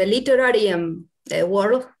the literary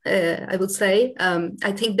world, I would say,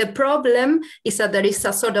 I think the problem is that there is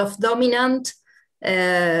a sort of dominant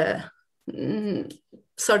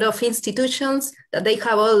sort of institutions that they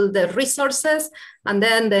have all the resources, and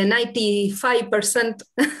then the 95%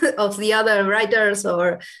 of the other writers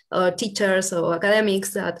or teachers or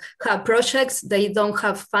academics that have projects, they don't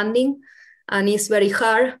have funding, and it's very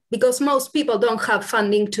hard because most people don't have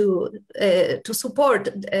funding to support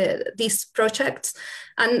these projects,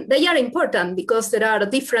 and they are important because there are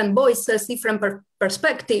different voices, different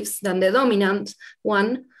perspectives than the dominant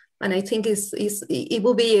one. And I think it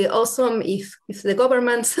would be awesome if the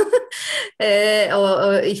governments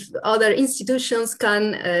or if other institutions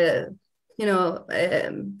can,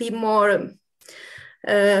 be more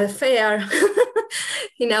fair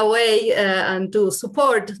in a way, and to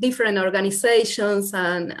support different organizations.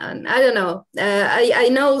 And I don't know, I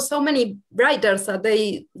know so many writers that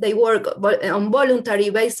they work on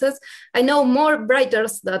voluntary basis. I know more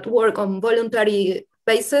writers that work on voluntary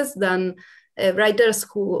basis than writers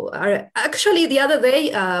who are actually the other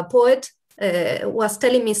day, a poet was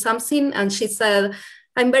telling me something, and she said,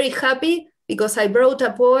 I'm very happy because I wrote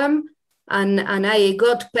a poem and I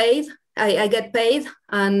got paid. I get paid,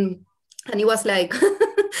 and it was like,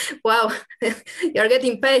 wow, you're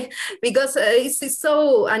getting paid, because it's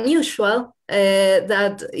so unusual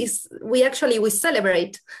that we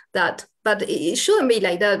celebrate that, but it shouldn't be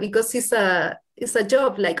like that, because it's a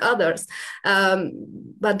job like others.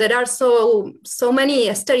 But there are so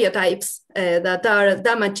many stereotypes that are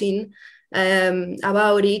damaging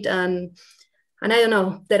about it, and I don't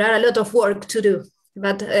know, there are a lot of work to do,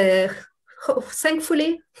 but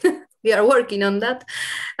thankfully we are working on that.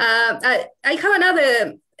 I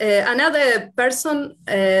have another person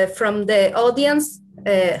from the audience.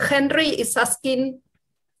 Henry is asking,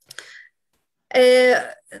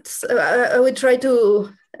 I will try to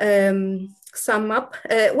sum up.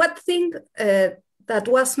 One thing that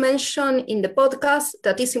was mentioned in the podcast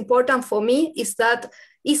that is important for me is that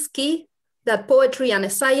it's key that poetry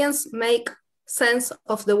and science make sense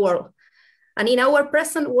of the world. And in our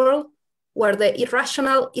present world, where the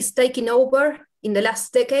irrational is taking over in the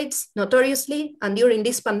last decades, notoriously, and during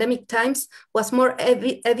these pandemic times, was more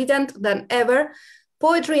evident than ever,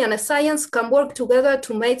 poetry and science can work together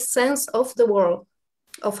to make sense of the world,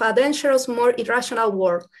 of a dangerous, more irrational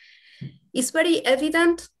world. It's very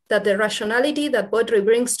evident that the rationality that poetry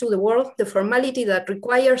brings to the world, the formality that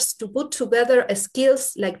requires to put together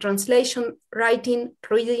skills like translation, writing,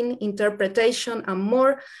 reading, interpretation, and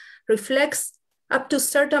more, reflects up to a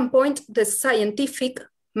certain point the scientific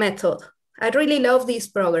method. I really love this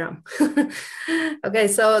program. Okay,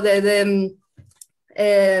 so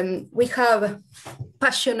we have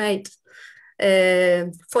passionate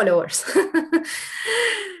followers.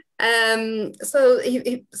 So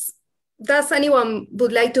does anyone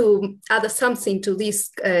would like to add something to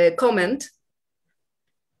this comment?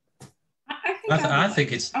 I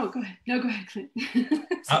think it's... Oh, go ahead. No, go ahead, Clint.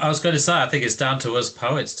 I was going to say, I think it's down to us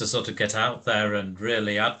poets to sort of get out there and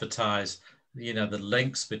really advertise, the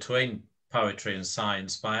links between poetry and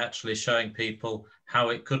science by actually showing people how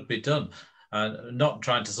it could be done. Not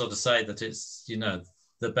trying to sort of say that it's,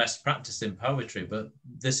 the best practice in poetry, but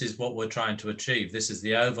this is what we're trying to achieve. This is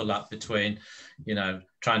the overlap between,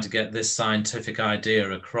 trying to get this scientific idea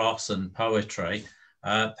across and poetry.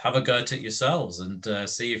 Have a go at it yourselves and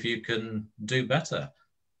see if you can do better.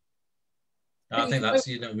 I think that's,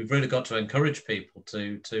 we've really got to encourage people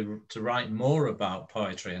to write more about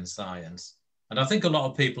poetry and science. And I think a lot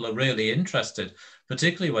of people are really interested,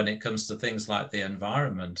 particularly when it comes to things like the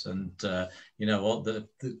environment and, what the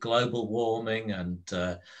global warming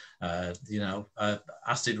and,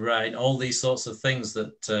 acid rain, all these sorts of things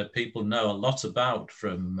that people know a lot about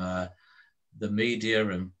from the media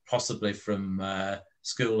and possibly from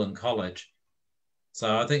school and college.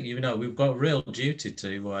 So I think, we've got a real duty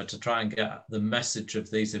to try and get the message of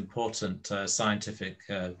these important scientific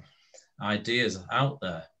ideas out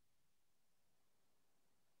there.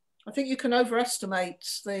 I think you can overestimate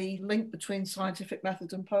the link between scientific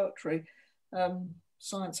method and poetry.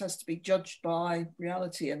 Science has to be judged by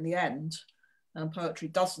reality in the end, and poetry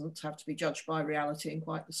doesn't have to be judged by reality in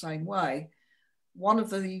quite the same way. One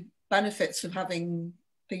of the benefits of having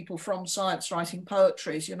people from science writing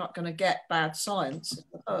poetry is you're not going to get bad science in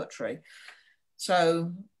the poetry.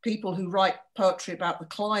 So people who write poetry about the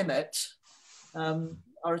climate are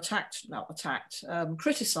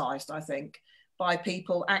criticised, I think, by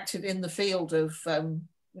people active in the field of,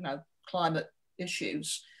 climate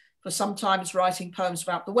issues for sometimes writing poems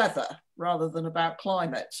about the weather rather than about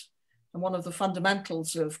climate. And one of the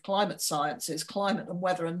fundamentals of climate science is climate and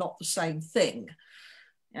weather are not the same thing.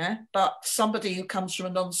 Yeah? But somebody who comes from a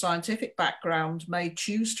non-scientific background may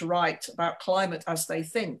choose to write about climate as they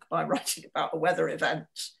think by writing about a weather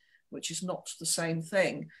event, which is not the same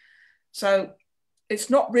thing. So it's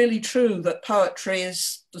not really true that poetry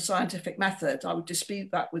is the scientific method. I would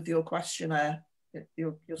dispute that with your questionnaire,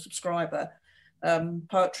 your subscriber.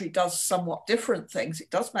 Poetry does somewhat different things. It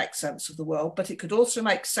does make sense of the world, but it could also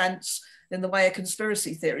make sense in the way a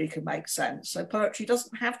conspiracy theory can make sense. So poetry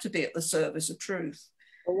doesn't have to be at the service of truth.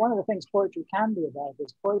 But one of the things poetry can be about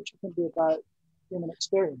is poetry can be about human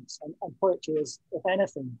experience. And poetry is, if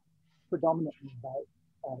anything, predominantly about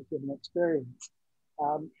human experience.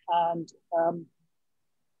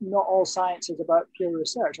 Not all science is about pure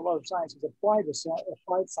research. A lot of science is applied research,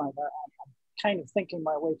 applied science. I'm kind of thinking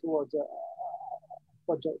my way towards a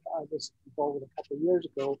project I was involved with a couple of years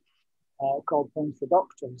ago called Poems for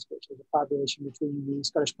Doctors, which is a collaboration between the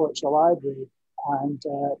Scottish Poetry Library and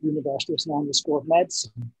University of St Andrews School of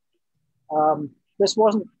Medicine. this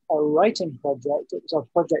wasn't a writing project, it was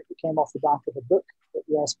a project that came off the back of a book that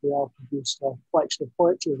the SPL produced, a collection of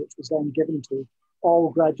poetry, which was then given to all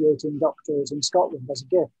graduating doctors in Scotland as a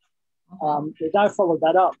gift. They've now followed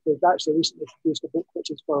that up. They've actually recently produced a book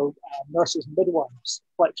which is for nurses and midwives,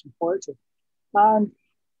 a collection of poetry. And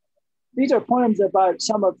these are poems about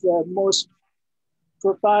some of the most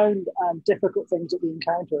profound and difficult things that we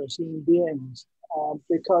encounter as human beings,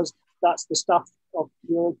 because that's the stuff of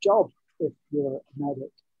your job if you're a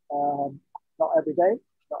medic. Not every day,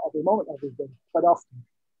 not every moment, every day, but often.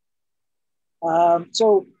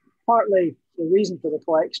 So partly the reason for the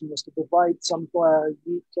collection was to provide somewhere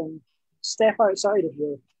you can step outside of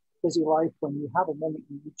your busy life when you have a moment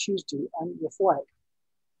and you choose to and reflect.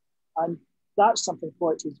 And that's something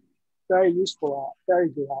poetry is very useful at, very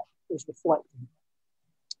good at, is reflecting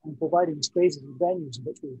and providing spaces and venues in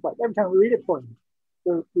which we reflect. Every time we read a poem,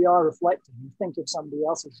 we are reflecting. We think of somebody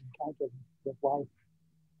else's encounter with life.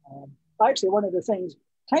 Actually, one of the things,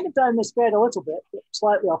 kind of down this bed a little bit, but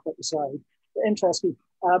slightly off at the side, that interests me,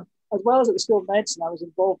 as well as at the School of Medicine, I was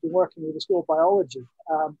involved in working with the School of Biology.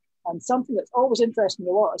 And something that's always interested me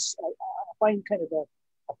a lot, is I find kind of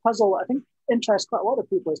a puzzle I think interests quite a lot of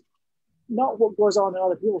people, is not what goes on in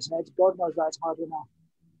other people's heads. God knows that's hard enough.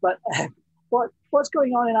 But what's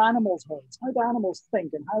going on in animals' heads? How do animals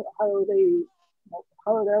think, and how are they?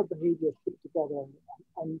 How are their behaviours put together?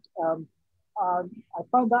 And I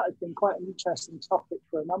found that has been quite an interesting topic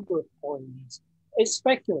for a number of poems. It's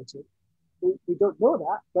speculative. We don't know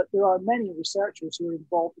that, but there are many researchers who are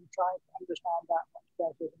involved in trying to understand that much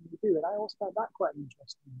better than we do. And I always found that quite an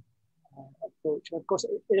interesting approach. And of course,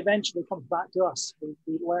 it eventually comes back to us.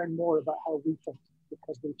 We learn more about how we think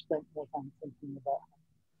because we've spent more time thinking about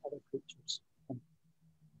other creatures.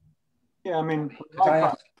 Yeah, I mean,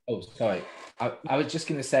 oh, sorry. I was just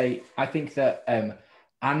going to say, I think that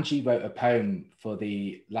Angie wrote a poem for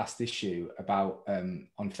the last issue about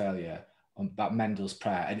on failure, about Mendel's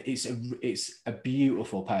prayer, and it's a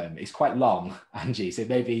beautiful poem. It's quite long, Angie, so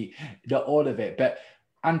maybe not all of it, but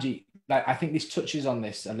Angie, like, I think this touches on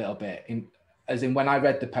this a little bit, as in when I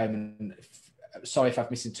read the poem, and sorry if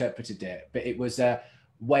I've misinterpreted it, but it was a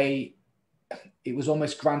way. It was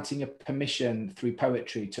almost granting a permission through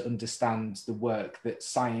poetry to understand the work that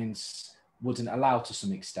science wouldn't allow to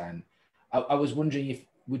some extent. I was wondering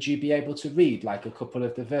would you be able to read like a couple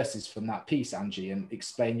of the verses from that piece, Angie, and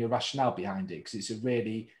explain your rationale behind it? Because it's a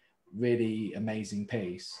really, really amazing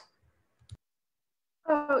piece.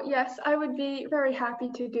 Oh, yes, I would be very happy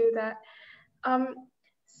to do that.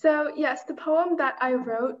 So yes, the poem that I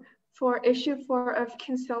wrote for issue 4 of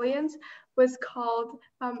Consilience was called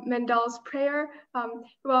Mendel's Prayer.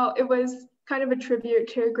 Well, it was kind of a tribute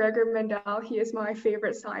to Gregor Mendel. He is my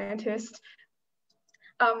favorite scientist.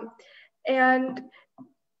 And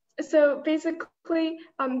so basically,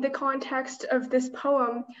 the context of this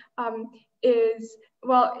poem is,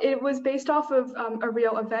 well, it was based off of a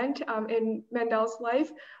real event in Mendel's life,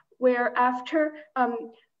 where after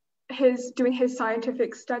doing his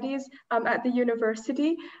scientific studies at the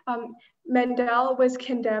university, Mendel was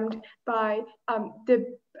condemned by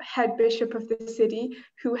the head bishop of the city,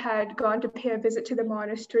 who had gone to pay a visit to the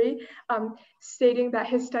monastery, stating that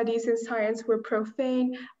his studies in science were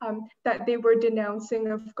profane, that they were denouncing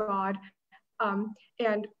of God, and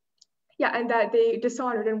that they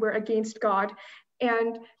dishonored and were against God.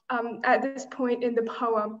 And at this point in the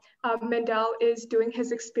poem, Mendel is doing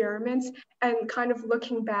his experiments and kind of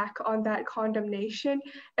looking back on that condemnation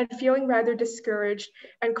and feeling rather discouraged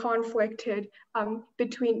and conflicted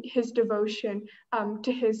between his devotion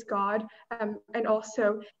to his God and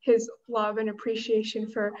also his love and appreciation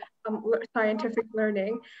for scientific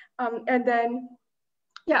learning. And then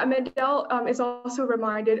Mendel is also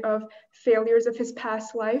reminded of failures of his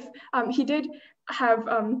past life. He did have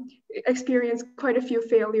experienced quite a few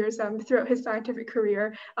failures throughout his scientific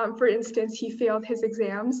career. For instance, he failed his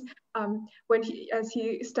exams as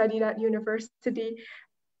he studied at university.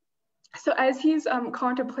 So as he's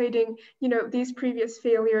contemplating, these previous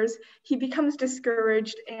failures, he becomes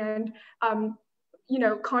discouraged and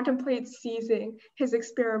contemplates ceasing his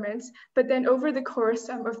experiments. But then over the course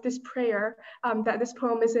of this prayer that this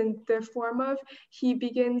poem is in the form of, he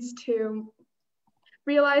begins to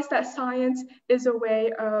realize that science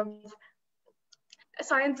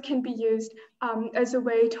can be used as a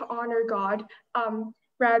way to honor God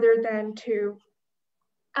rather than to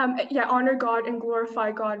honor God and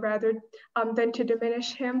glorify God rather than to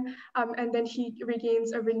diminish him. And then he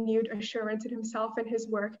regains a renewed assurance in himself and his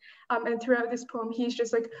work. And throughout this poem, he's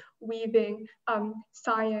just like weaving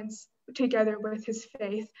science together with his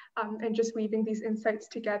faith, and just weaving these insights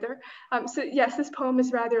together. So yes, this poem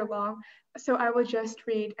is rather long, so I will just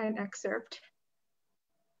read an excerpt.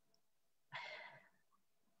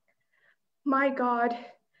 My God,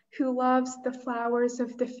 who loves the flowers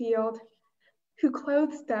of the field, who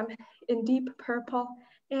clothes them in deep purple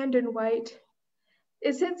and in white,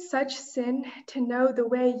 is it such sin to know the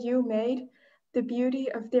way you made the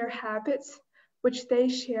beauty of their habits, which they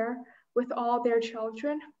share with all their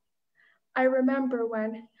children? I remember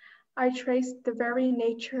when I traced the very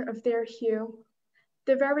nature of their hue,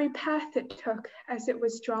 the very path it took as it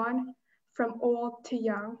was drawn from old to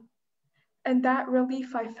young. And that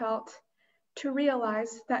relief I felt to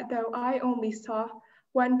realize that though I only saw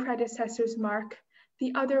one predecessor's mark,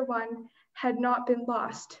 the other one had not been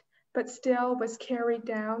lost, but still was carried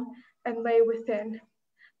down and lay within.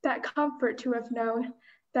 That comfort to have known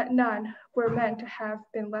that none were meant to have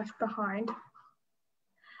been left behind.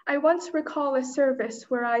 I once recall a service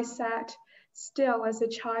where I sat still as a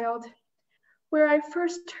child, where I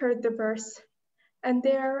first heard the verse, and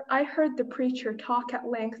there I heard the preacher talk at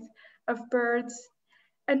length of birds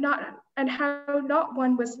and how not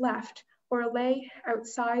one was left or lay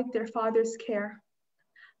outside their father's care.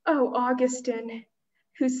 Oh, Augustine,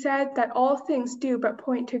 who said that all things do but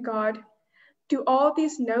point to God, do all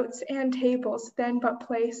these notes and tables then but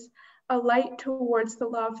place a light towards the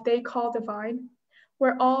love they call divine,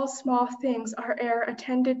 where all small things are e'er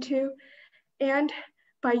attended to, and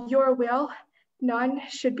by your will none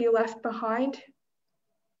should be left behind?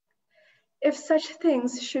 If such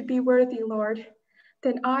things should be worthy, Lord,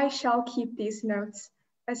 then I shall keep these notes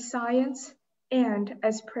as science and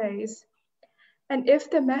as praise. And if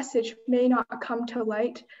the message may not come to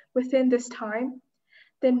light within this time,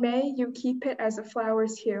 then may you keep it as a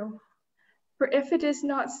flower's hue. For if it is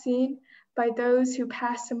not seen by those who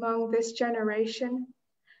pass among this generation,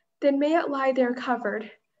 then may it lie there covered,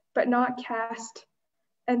 but not cast,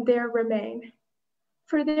 and there remain.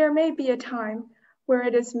 For there may be a time where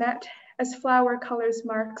it is met as flower colors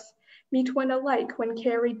marks meet one alike when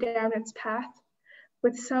carried down its path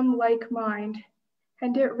with some like mind,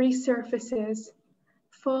 and it resurfaces,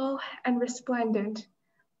 full and resplendent,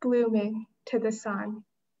 blooming to the sun.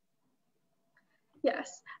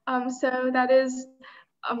 Yes, so that is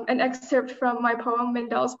an excerpt from my poem,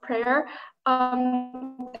 Mendel's Prayer.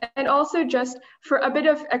 And also just for a bit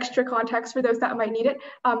of extra context for those that might need it,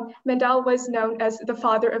 Mendel was known as the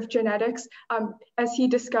father of genetics, as he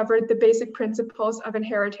discovered the basic principles of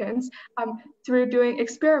inheritance through doing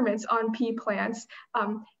experiments on pea plants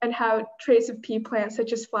and how traits of pea plants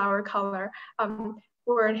such as flower color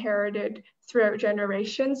were inherited throughout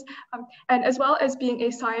generations. And as well as being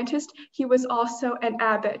a scientist, he was also an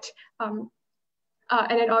abbot and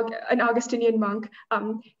an Augustinian monk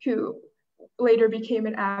who later became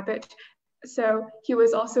an abbot. So he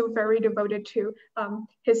was also very devoted to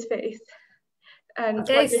his faith. And what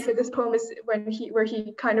they said this poem is where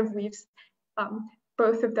he kind of weaves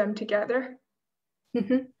both of them together.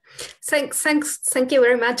 Mm-hmm. Thank you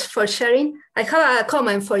very much for sharing. I have a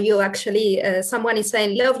comment for you, actually. Someone is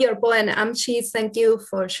saying, love your poem, Angie. Thank you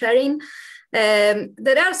for sharing.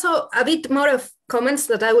 There are also a bit more of comments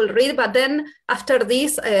that I will read, but then after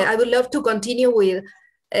this, I would love to continue with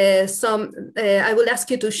I will ask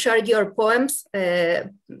you to share your poems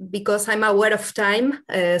because I'm aware of time,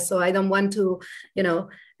 so I don't want to,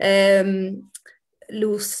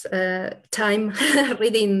 lose time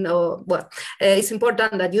reading, or it's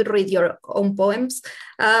important that you read your own poems.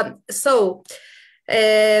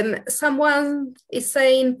 Someone is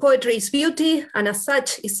saying poetry is beauty and as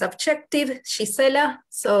such is subjective, Gisela.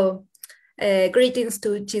 So greetings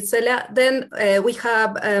to Gisela. Then we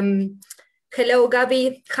have hello,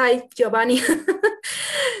 Gaby. Hi, Giovanni.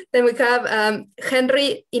 Then we have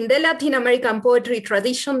Henry. In the Latin American poetry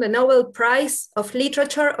tradition, the Nobel Prize of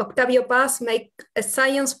Literature, Octavio Paz, make a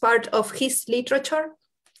science part of his literature.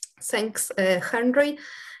 Thanks, Henry.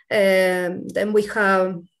 Then we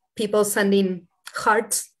have people sending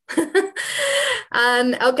hearts.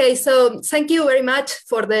 And okay, so thank you very much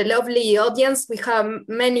for the lovely audience. We have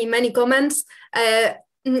many, many comments.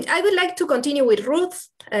 I would like to continue with Ruth.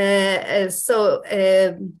 Would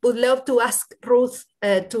love to ask Ruth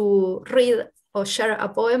to read or share a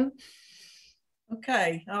poem.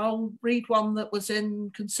 Okay, I'll read one that was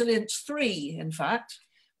in Consilience 3, in fact.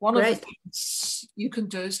 One of the things you can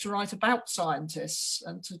do is to write about scientists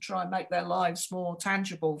and to try and make their lives more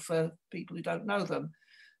tangible for people who don't know them.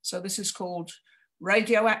 So this is called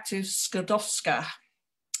Radioactive Skłodowska,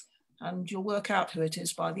 and you'll work out who it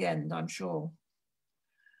is by the end, I'm sure.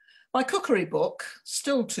 My cookery book,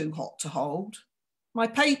 still too hot to hold. My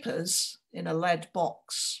papers in a lead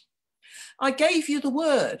box. I gave you the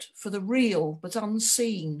word for the real but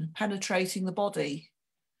unseen penetrating the body,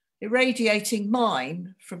 irradiating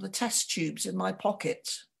mine from the test tubes in my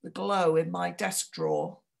pocket, the glow in my desk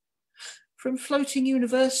drawer. From floating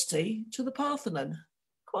university to the Parthenon,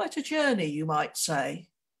 quite a journey, you might say.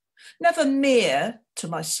 Never mere to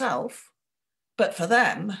myself, but for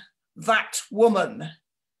them, that woman,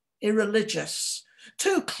 irreligious,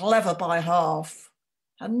 too clever by half,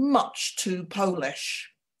 and much too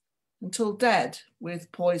Polish, until dead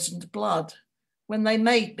with poisoned blood, when they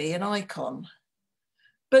made me an icon.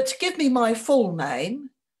 But give me my full name,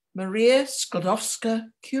 Maria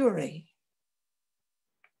Skłodowska-Curie.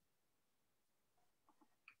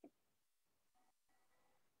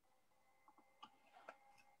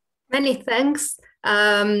 Many thanks.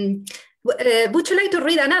 Would you like to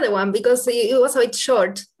read another one? Because it was a bit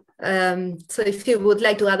short. So if you would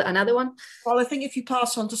like to add another one. Well, I think if you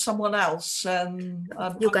pass on to someone else,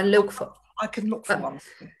 you can look for. I can look for one.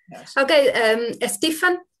 Yes. Okay,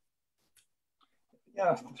 Stephen.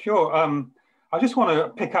 Yeah, sure. I just want to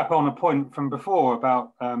pick up on a point from before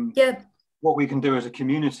about what we can do as a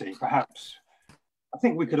community. Perhaps I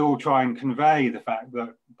think we could all try and convey the fact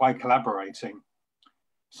that by collaborating,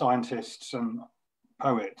 scientists and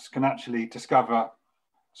poets can actually discover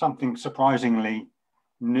something surprisingly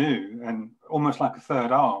new and almost like a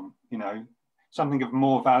third arm, you know, something of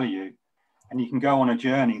more value. And you can go on a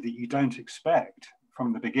journey that you don't expect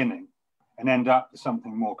from the beginning and end up with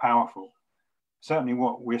something more powerful. Certainly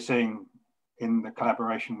what we're seeing in the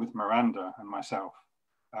collaboration with Miranda and myself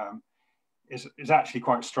is actually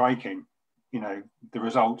quite striking, you know, the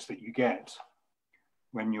results that you get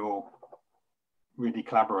when you're really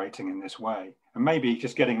collaborating in this way. And maybe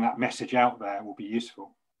just getting that message out there will be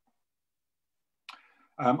useful.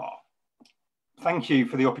 Thank you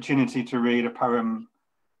for the opportunity to read a poem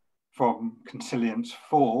from Consilience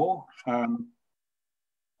 4. And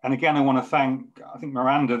again, I want to thank, I think,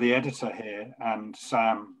 Miranda, the editor here, and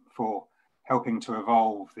Sam for helping to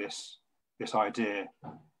evolve this idea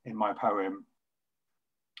in my poem.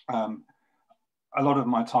 A lot of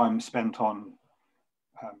my time spent on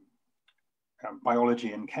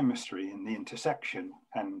biology and chemistry and the intersection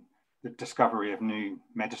and the discovery of new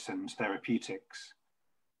medicines, therapeutics.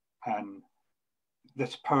 And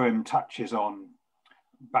this poem touches on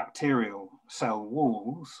bacterial cell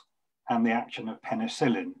walls and the action of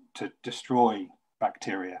penicillin to destroy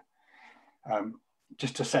bacteria.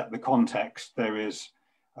 Just to set the context, there is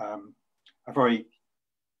a very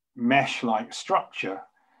mesh-like structure,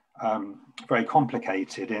 very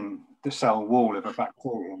complicated in the cell wall of a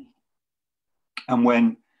bacterium. And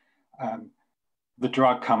when the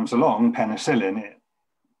drug comes along, penicillin, it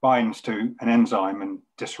binds to an enzyme and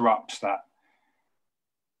disrupts that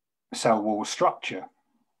cell wall structure.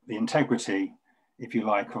 The integrity, if you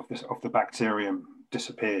like, of the bacterium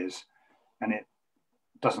disappears and it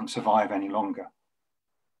doesn't survive any longer.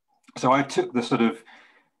 So I took the sort of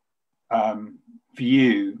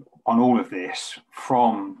view on all of this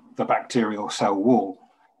from the bacterial cell wall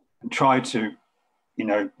and tried to, you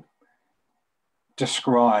know,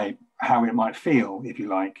 describe how it might feel, if you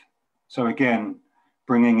like. So again,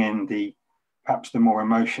 bringing in perhaps the more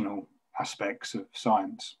emotional aspects of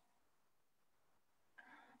science.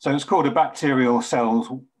 So it's called a bacterial cells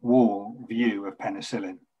wall view of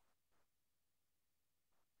penicillin.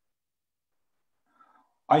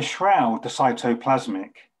 I shroud the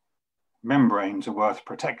cytoplasmic membranes are worth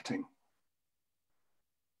protecting.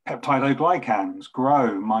 Peptidoglycans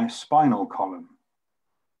grow my spinal column.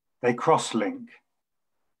 They cross-link,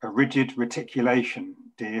 a rigid reticulation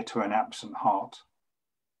dear to an absent heart.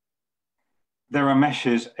 There are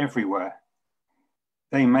meshes everywhere.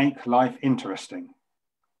 They make life interesting.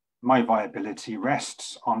 My viability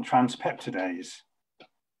rests on transpeptidase.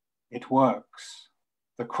 It works,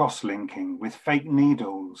 the cross-linking with fake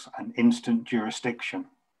needles and instant jurisdiction.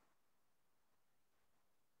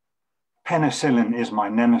 Penicillin is my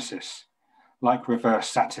nemesis, like reverse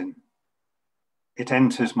satin. It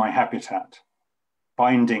enters my habitat,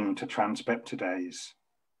 binding to transpeptidase.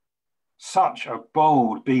 Such a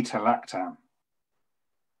bold beta-lactam.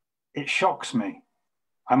 It shocks me.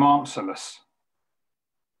 I'm answerless.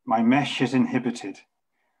 My mesh is inhibited.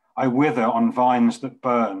 I wither on vines that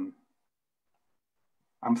burn.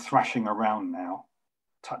 I'm thrashing around now,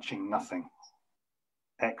 touching nothing.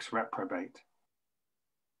 Ex reprobate.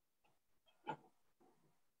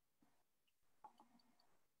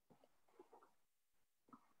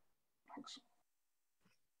 Thanks.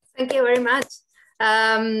 Thank you very much.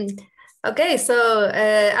 Okay, so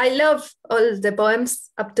I love all the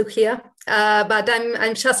poems up to here, but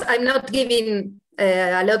I'm not giving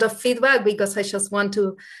a lot of feedback because I just want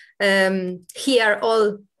to hear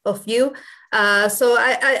all of you. So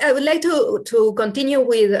I would like to continue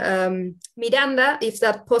with Miranda, if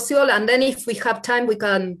that's possible, and then if we have time, we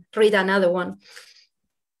can read another one.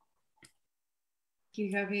 Thank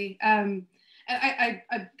you, Gaby.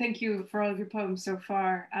 I thank you for all of your poems so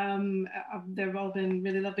far. They've all been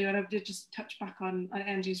really lovely. And I did just touch back on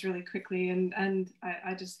Angie's really quickly, and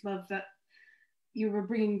I just love that you were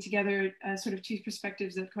bringing together sort of two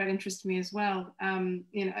perspectives that quite interest me as well.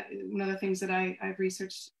 You know, one of the things that I've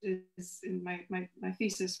researched is in my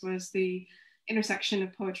thesis was the intersection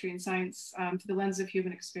of poetry and science through the lens of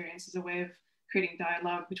human experience as a way of creating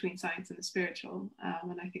dialogue between science and the spiritual.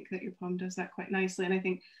 And I think that your poem does that quite nicely. And I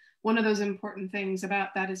think one of those important things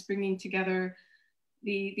about that is bringing together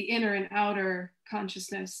the inner and outer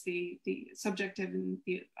consciousness, the subjective and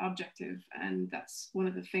the objective. And that's one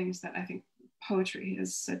of the things that I think poetry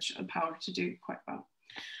has such a power to do quite well.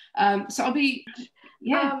 So I'll be,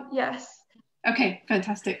 yeah. Yes. Okay,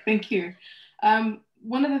 fantastic, thank you.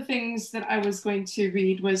 One of the things that I was going to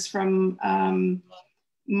read was from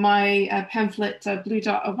my pamphlet, Blue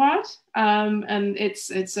Dot Award, and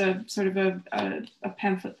it's a sort of a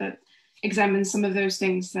pamphlet that examines some of those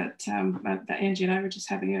things that Angie and I were just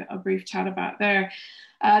having a brief chat about there.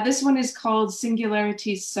 This one is called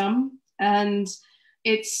Singularity's Sum, and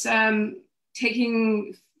it's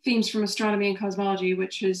taking themes from astronomy and cosmology,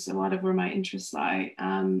 which is a lot of where my interests lie,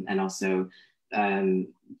 and also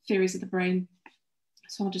theories of the brain.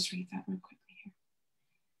 So I'll just read that real quickly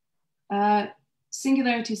here.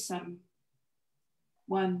 Singularity's Sum.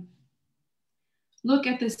 1. Look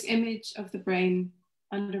at this image of the brain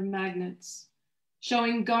under magnets,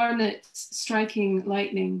 showing garnets striking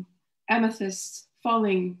lightning, amethysts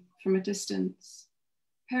falling from a distance,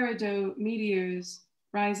 peridot meteors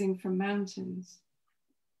rising from mountains.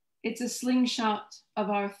 It's a slingshot of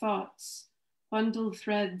our thoughts, bundled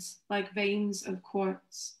threads like veins of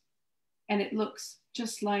quartz, and it looks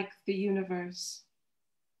just like the universe.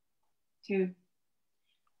 2.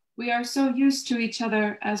 We are so used to each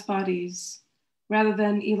other as bodies, rather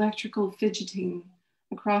than electrical fidgeting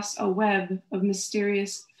across a web of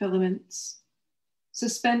mysterious filaments,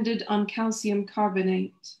 suspended on calcium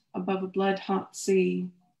carbonate above a blood-hot sea.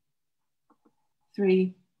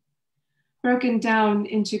 3. Broken down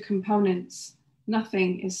into components,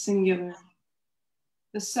 nothing is singular.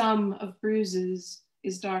 The sum of bruises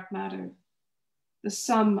is dark matter. The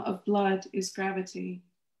sum of blood is gravity.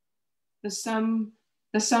 The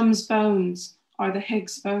sum's bones are the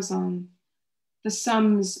Higgs boson. The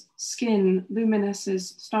sum's skin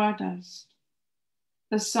luminesces stardust.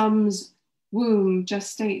 The sum's womb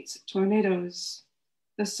gestates tornadoes.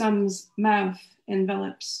 The sum's mouth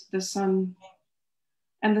envelops the sun.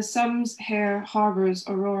 And the sum's hair harbors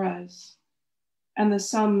auroras. And the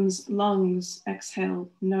sum's lungs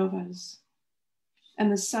exhale novas.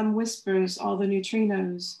 And the sum whispers all the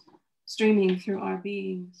neutrinos streaming through our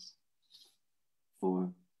beings.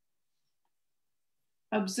 4.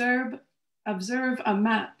 Observe a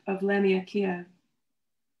map of Laniakea,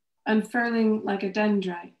 unfurling like a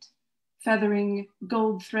dendrite, feathering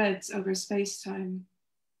gold threads over space-time.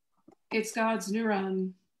 It's God's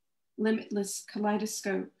neuron, limitless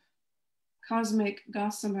kaleidoscope, cosmic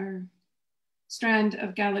gossamer, strand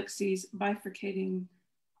of galaxies bifurcating,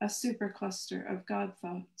 a supercluster of God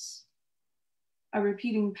thoughts, a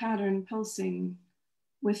repeating pattern pulsing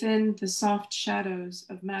within the soft shadows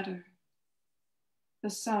of matter, the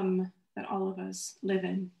sum that all of us live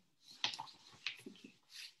in. Thank you.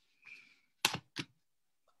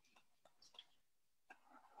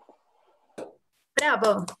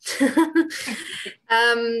 Bravo.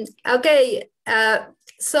 Okay,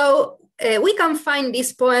 so we can find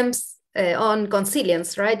these poems on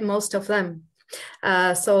Consilience, right? Most of them.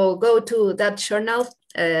 So go to that journal,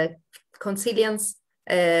 Consilience,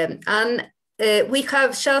 and we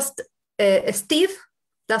have just Steve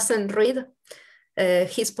doesn't read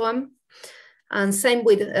his poem, and same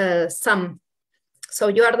with Sam. So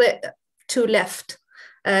you are the two left.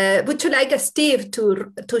 Would you like Steve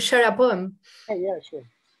to share a poem? Hey, yeah, sure.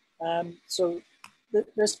 So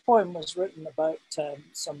this poem was written about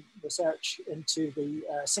some research into the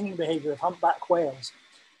singing behaviour of humpback whales.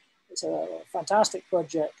 It's a fantastic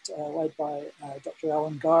project led by Dr.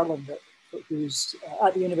 Alan Garland, who's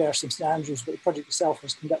at the University of St Andrews, but the project itself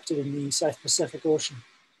was conducted in the South Pacific Ocean,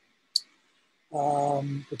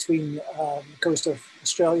 between the coast of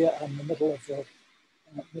Australia and the middle of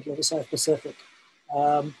the South Pacific.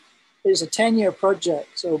 It's a 10-year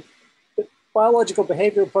project, so biological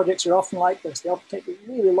behavioural projects are often like this. They often take a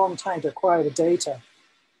really long time to acquire the data.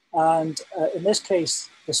 And in this case,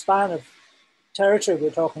 the span of territory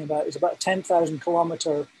we're talking about is about a 10,000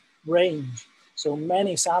 kilometre range. So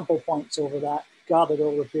many sample points over that, gathered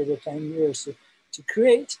over a period of 10 years to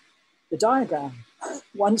create the diagram,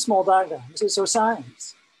 one small diagram. So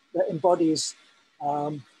science that embodies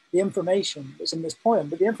the information that's in this poem,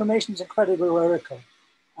 but the information is incredibly lyrical.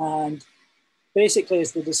 And basically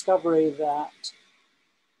it's the discovery that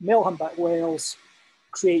male humpback whales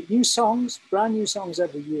create new songs, brand new songs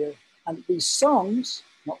every year. And these songs,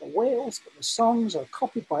 not the whales, but the songs are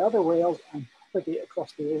copied by other whales and propagate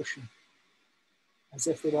across the ocean as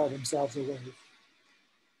if they were themselves a wave.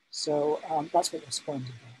 So that's what this poem's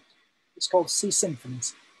about. It's called Sea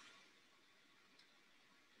Symphonies.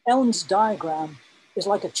 Ellen's diagram is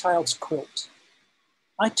like a child's quilt.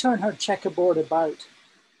 I turn her checkerboard about,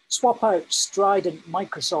 swap out strident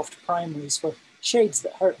Microsoft primaries for shades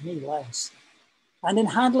that hurt me less. And in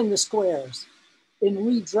handling the squares, in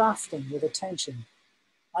redrafting with attention,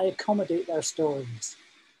 I accommodate their stories.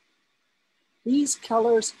 These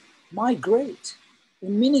colors migrate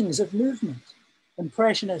in meanings of movement,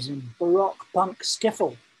 impressionism, baroque, punk,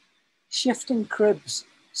 skiffle, shifting cribs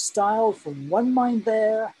styled from one mind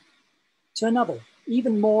there to another,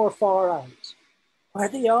 even more far out, where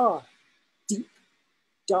they are, deep,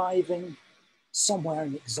 diving, somewhere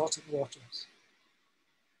in exotic waters.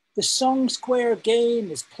 The song square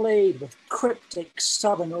game is played with cryptic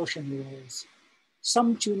Southern Ocean rules.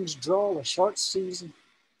 Some tunes draw a short season,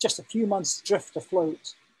 just a few months drift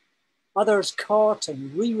afloat. Others caught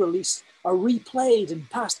and re-released are replayed in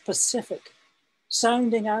past Pacific,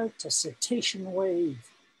 sounding out a cetacean wave,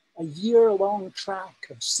 a year-long track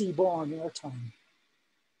of seaborne airtime.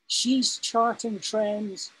 She's charting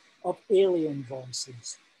trends of alien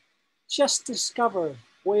voices. Just discovered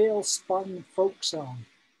whale-spun folk song,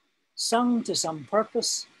 sung to some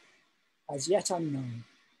purpose as yet unknown,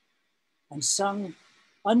 and sung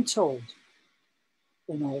untold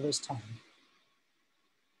in all this time.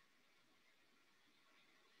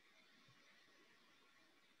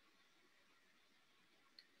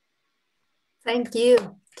 Thank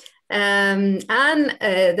you. And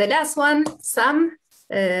the last one, Sam,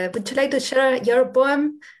 would you like to share your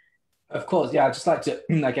poem? Of course, yeah. I'd just like to,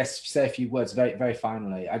 I guess, say a few words very, very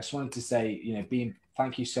finally. I just wanted to say,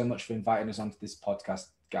 thank you so much for inviting us onto this podcast,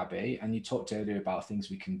 Gaby. And you talked earlier about things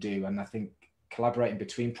we can do. And I think collaborating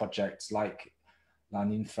between projects like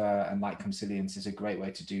Ninfa and like Consilience is a great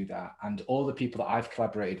way to do that. And all the people that I've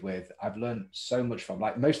collaborated with, I've learned so much from.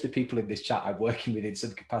 Like most of the people in this chat I'm working with in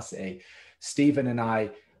some capacity. Stephen and I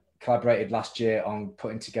collaborated last year on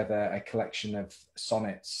putting together a collection of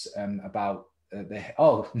sonnets about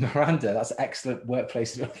Miranda, that's excellent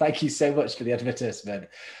workplace. Thank you so much for the advertisement.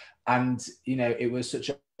 And, it was such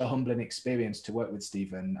a humbling experience to work with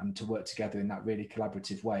Stephen and to work together in that really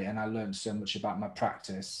collaborative way. And I learned so much about my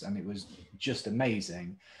practice and it was just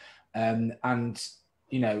amazing. And,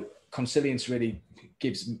 Consilience really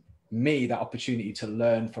gives me that opportunity to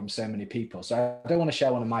learn from so many people. So I don't want to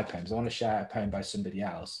share one of my poems. I want to share a poem by somebody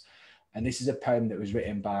else. And this is a poem that was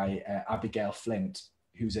written by Abigail Flint,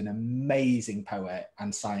 who's an amazing poet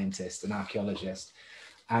and scientist and archaeologist.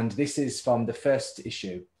 And this is from the first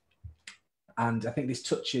issue. And I think this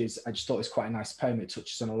touches, I just thought it was quite a nice poem. It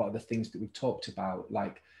touches on a lot of the things that we've talked about,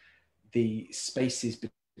 like the spaces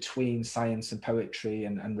between science and poetry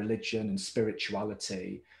and religion and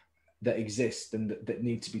spirituality that exist and that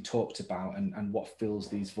need to be talked about and what fills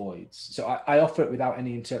these voids. So I offer it without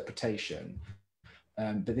any interpretation,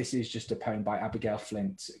 but this is just a poem by Abigail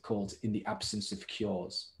Flint called In the Absence of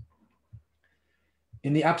Cures.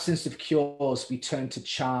 In the absence of cures, we turn to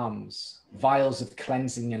charms, vials of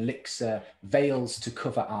cleansing elixir, veils to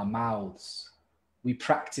cover our mouths. We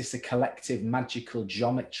practice a collective magical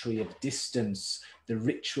geometry of distance, the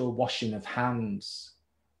ritual washing of hands.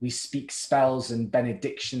 We speak spells and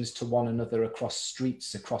benedictions to one another across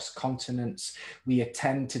streets, across continents. We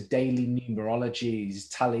attend to daily numerologies,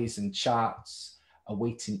 tallies and charts,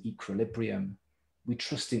 awaiting equilibrium. We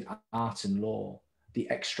trust in art and law, the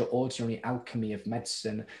extraordinary alchemy of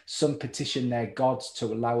medicine. Some petition their gods to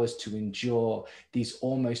allow us to endure these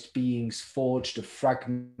almost beings forged of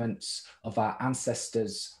fragments of our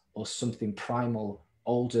ancestors or something primal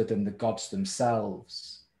older than the gods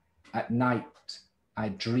themselves. At night, I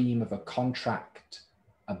dream of a contract,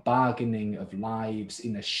 a bargaining of lives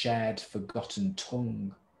in a shared forgotten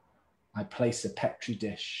tongue. I place a petri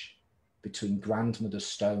dish between grandmother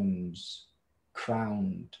stones,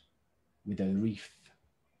 crowned with a wreath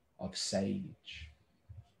of sage.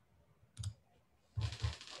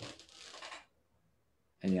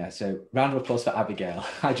 And yeah, so round of applause for Abigail.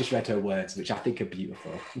 I just read her words, which I think are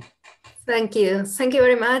beautiful. Thank you. Thank you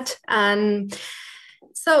very much. And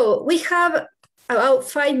so we have about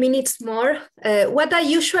 5 minutes more. What I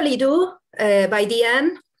usually do by the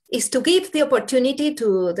end is to give the opportunity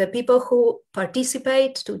to the people who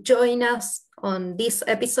participate to join us on this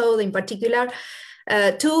episode in particular,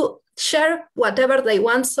 to share whatever they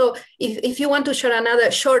want. So if you want to share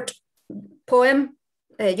another short poem,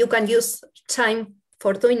 you can use time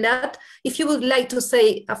for doing that. If you would like to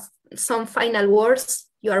say some final words,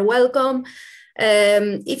 you are welcome.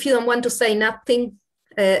 If you don't want to say nothing,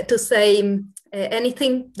 to say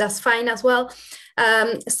anything, that's fine as well.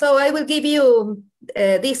 So I will give you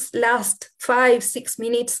these last 5-6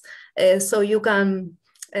 minutes so you can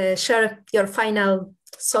share your final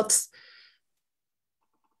thoughts.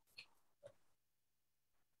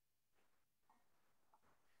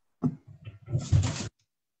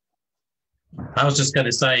 I was just going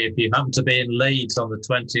to say, if you happen to be in Leeds on the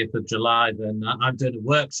 20th of July, then I'm doing a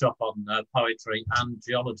workshop on poetry and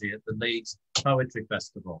geology at the Leeds Poetry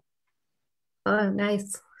Festival. Oh,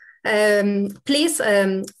 nice. Please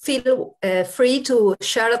feel free to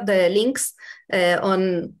share the links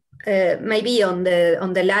on maybe on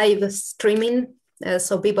the live streaming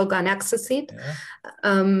so people can access it.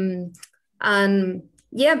 Yeah. And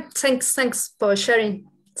yeah, thanks for sharing.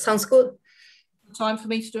 Sounds good. Time for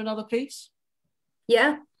me to do another piece?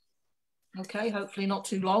 Yeah. Okay, hopefully not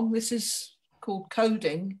too long. This is called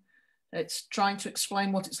Coding. It's trying to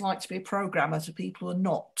explain what it's like to be a programmer to people who are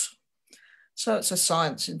not. So it's a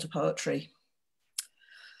science into poetry.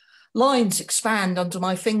 Lines expand under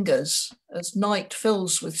my fingers as night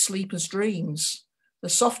fills with sleepers' dreams, the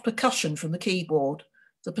soft percussion from the keyboard,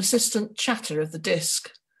 the persistent chatter of the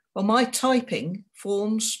disk, while my typing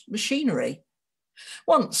forms machinery.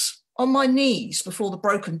 Once, on my knees before the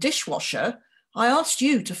broken dishwasher, I asked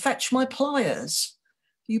you to fetch my pliers.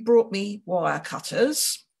 You brought me wire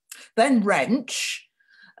cutters, then wrench,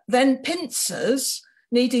 then pincers,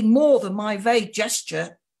 needing more than my vague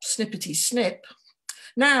gesture, snippety snip.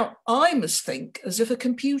 Now I must think as if a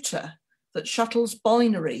computer that shuttles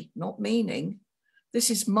binary, not meaning. This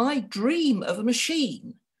is my dream of a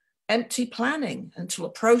machine, empty planning until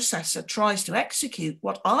a processor tries to execute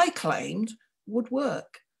what I claimed would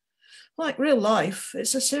work. Like real life,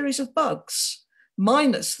 it's a series of bugs,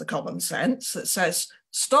 minus the common sense that says,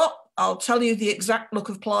 stop, I'll tell you the exact look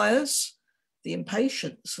of pliers. The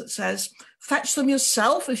impatience that says, fetch them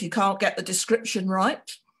yourself if you can't get the description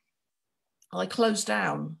right. I close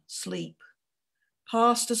down, sleep,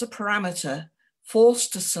 passed as a parameter,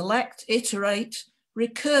 forced to select, iterate,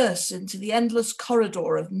 recurse into the endless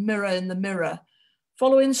corridor of mirror in the mirror,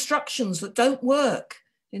 follow instructions that don't work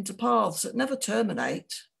into paths that never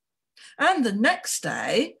terminate. And the next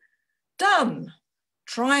day, done.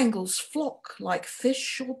 Triangles flock like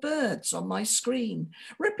fish or birds on my screen,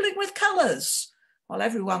 rippling with colours, while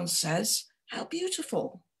everyone says, how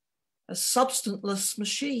beautiful. A substanceless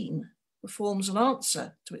machine performs an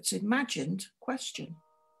answer to its imagined question.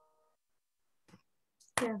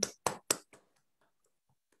 Yeah.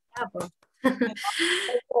 Off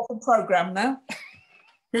the program now.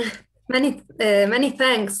 Many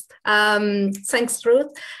thanks. Thanks,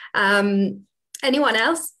 Ruth. Anyone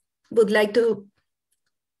else would like to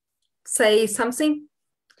say something?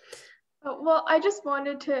 Well, I just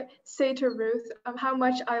wanted to say to Ruth how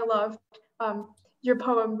much I loved your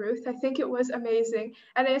poem, Ruth. I think it was amazing.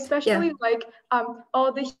 And I especially like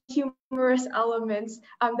all the humorous elements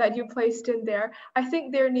that you placed in there. I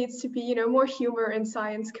think there needs to be, more humor in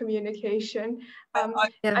science communication.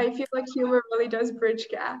 I feel like humor really does bridge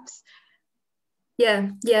gaps. Yeah,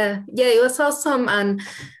 it was awesome. And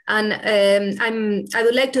I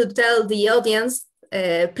would like to tell the audience,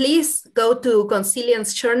 please go to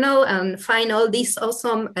Consilience Journal and find all these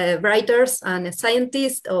awesome writers and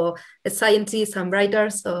scientists, or scientists and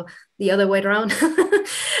writers, or the other way around,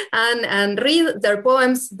 and read their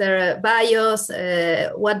poems, their bios,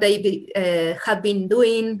 what they have been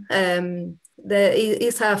doing.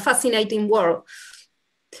 It's a fascinating world.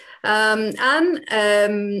 I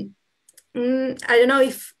don't know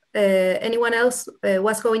if anyone else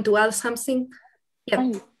was going to add something.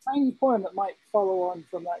 Yeah. Tiny poem that might follow on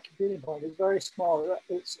from that computing point is very small.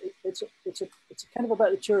 It's kind of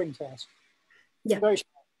about the Turing test. Yeah. Very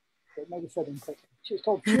small, but maybe fitting quickly. It's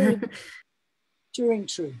called Turing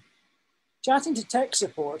True. Chatting to tech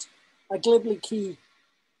support, I glibly key,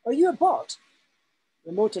 "Are you a bot?"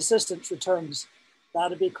 Remote assistant returns,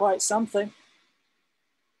 "That'd be quite something."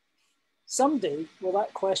 Someday will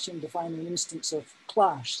that question define an instance of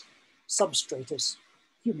clash, substratus,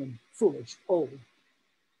 human, foolish, old.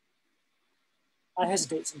 I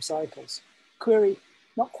hesitate some cycles. Query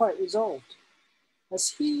not quite resolved. Has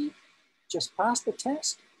he just passed the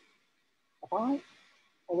test? Have I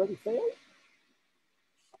already failed?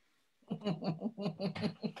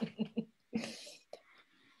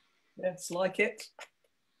 Yes, like it.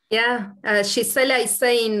 Yeah, Gisela is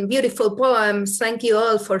saying beautiful poems. Thank you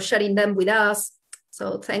all for sharing them with us.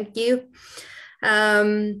 So thank you.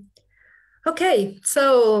 Okay,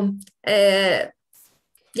 so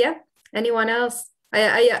yeah, anyone else?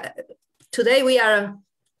 Today we are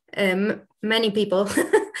many people,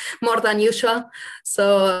 more than usual.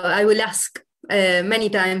 So I will ask many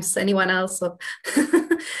times anyone else. So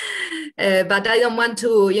but I don't want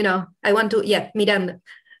to, I want to, yeah, Miranda.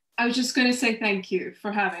 I was just going to say thank you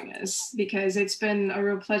for having us, because it's been a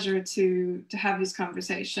real pleasure to have these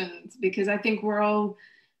conversations, because I think we're all,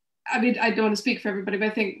 I mean, I don't want to speak for everybody, but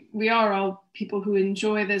I think we are all people who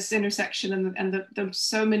enjoy this intersection and the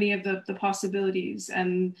so many of the possibilities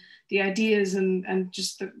and the ideas and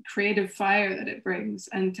just the creative fire that it brings.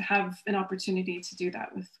 And to have an opportunity to do that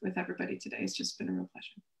with everybody today has just been a real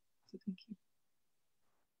pleasure. So thank you.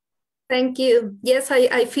 Thank you. Yes,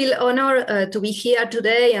 I feel honored to be here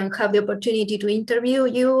today and have the opportunity to interview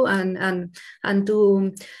you and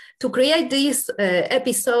to create this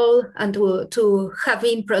episode and to have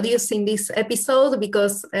been producing this episode,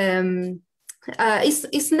 because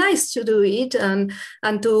it's nice to do it and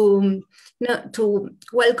to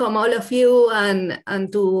welcome all of you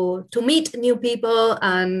and to meet new people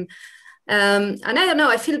and I don't know,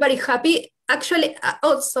 I feel very happy. Actually,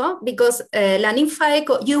 also because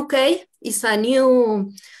laninfaeco UK is a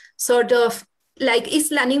new sort of, like, it's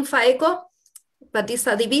laninfaeco, but it's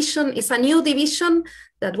a division, it's a new division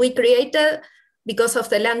that we created because of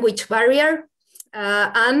the language barrier.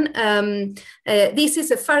 This is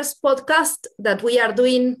the first podcast that we are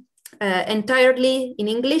doing entirely in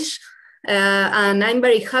English. And I'm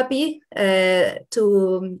very happy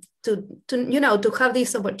to have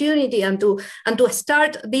this opportunity and to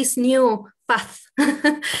start this new path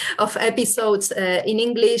of episodes in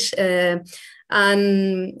English. And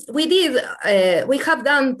we have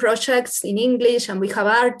done projects in English and we have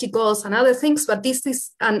articles and other things, but this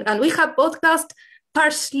is, and we have podcasts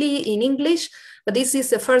partially in English, but this is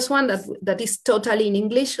the first one that is totally in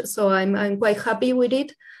English. So I'm quite happy with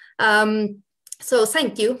it. So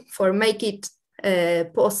thank you for making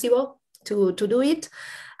it possible to do it.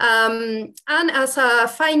 And as a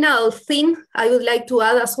final thing, I would like to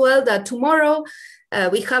add as well that tomorrow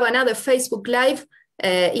we have another Facebook Live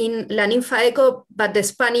in laninfaeco, but the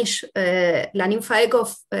Spanish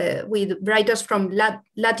laninfaeco with writers from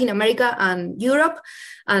Latin America and Europe.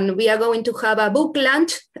 And we are going to have a book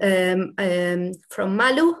launch from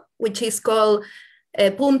Malu, which is called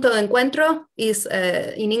Punto de Encuentro.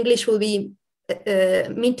 In English will be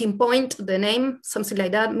meeting point, the name, something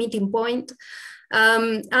like that, meeting point.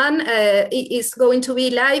 And it is going to be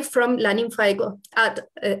live from laninfaeco at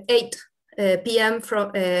 8 p.m.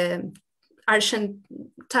 from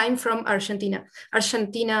time from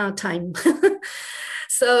Argentina time.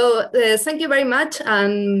 So thank you very much.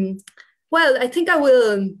 And well, I think I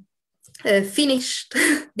will finish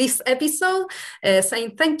this episode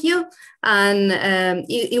saying thank you. And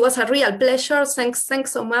it was a real pleasure.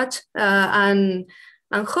 Thanks so much. And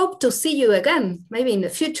hope to see you again, maybe in the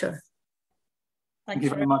future. Thank you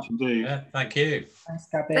very much indeed. Yeah, thank you. Thanks,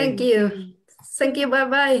 Gaby. Thank you. Thank you.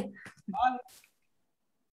 Bye-bye. Bye.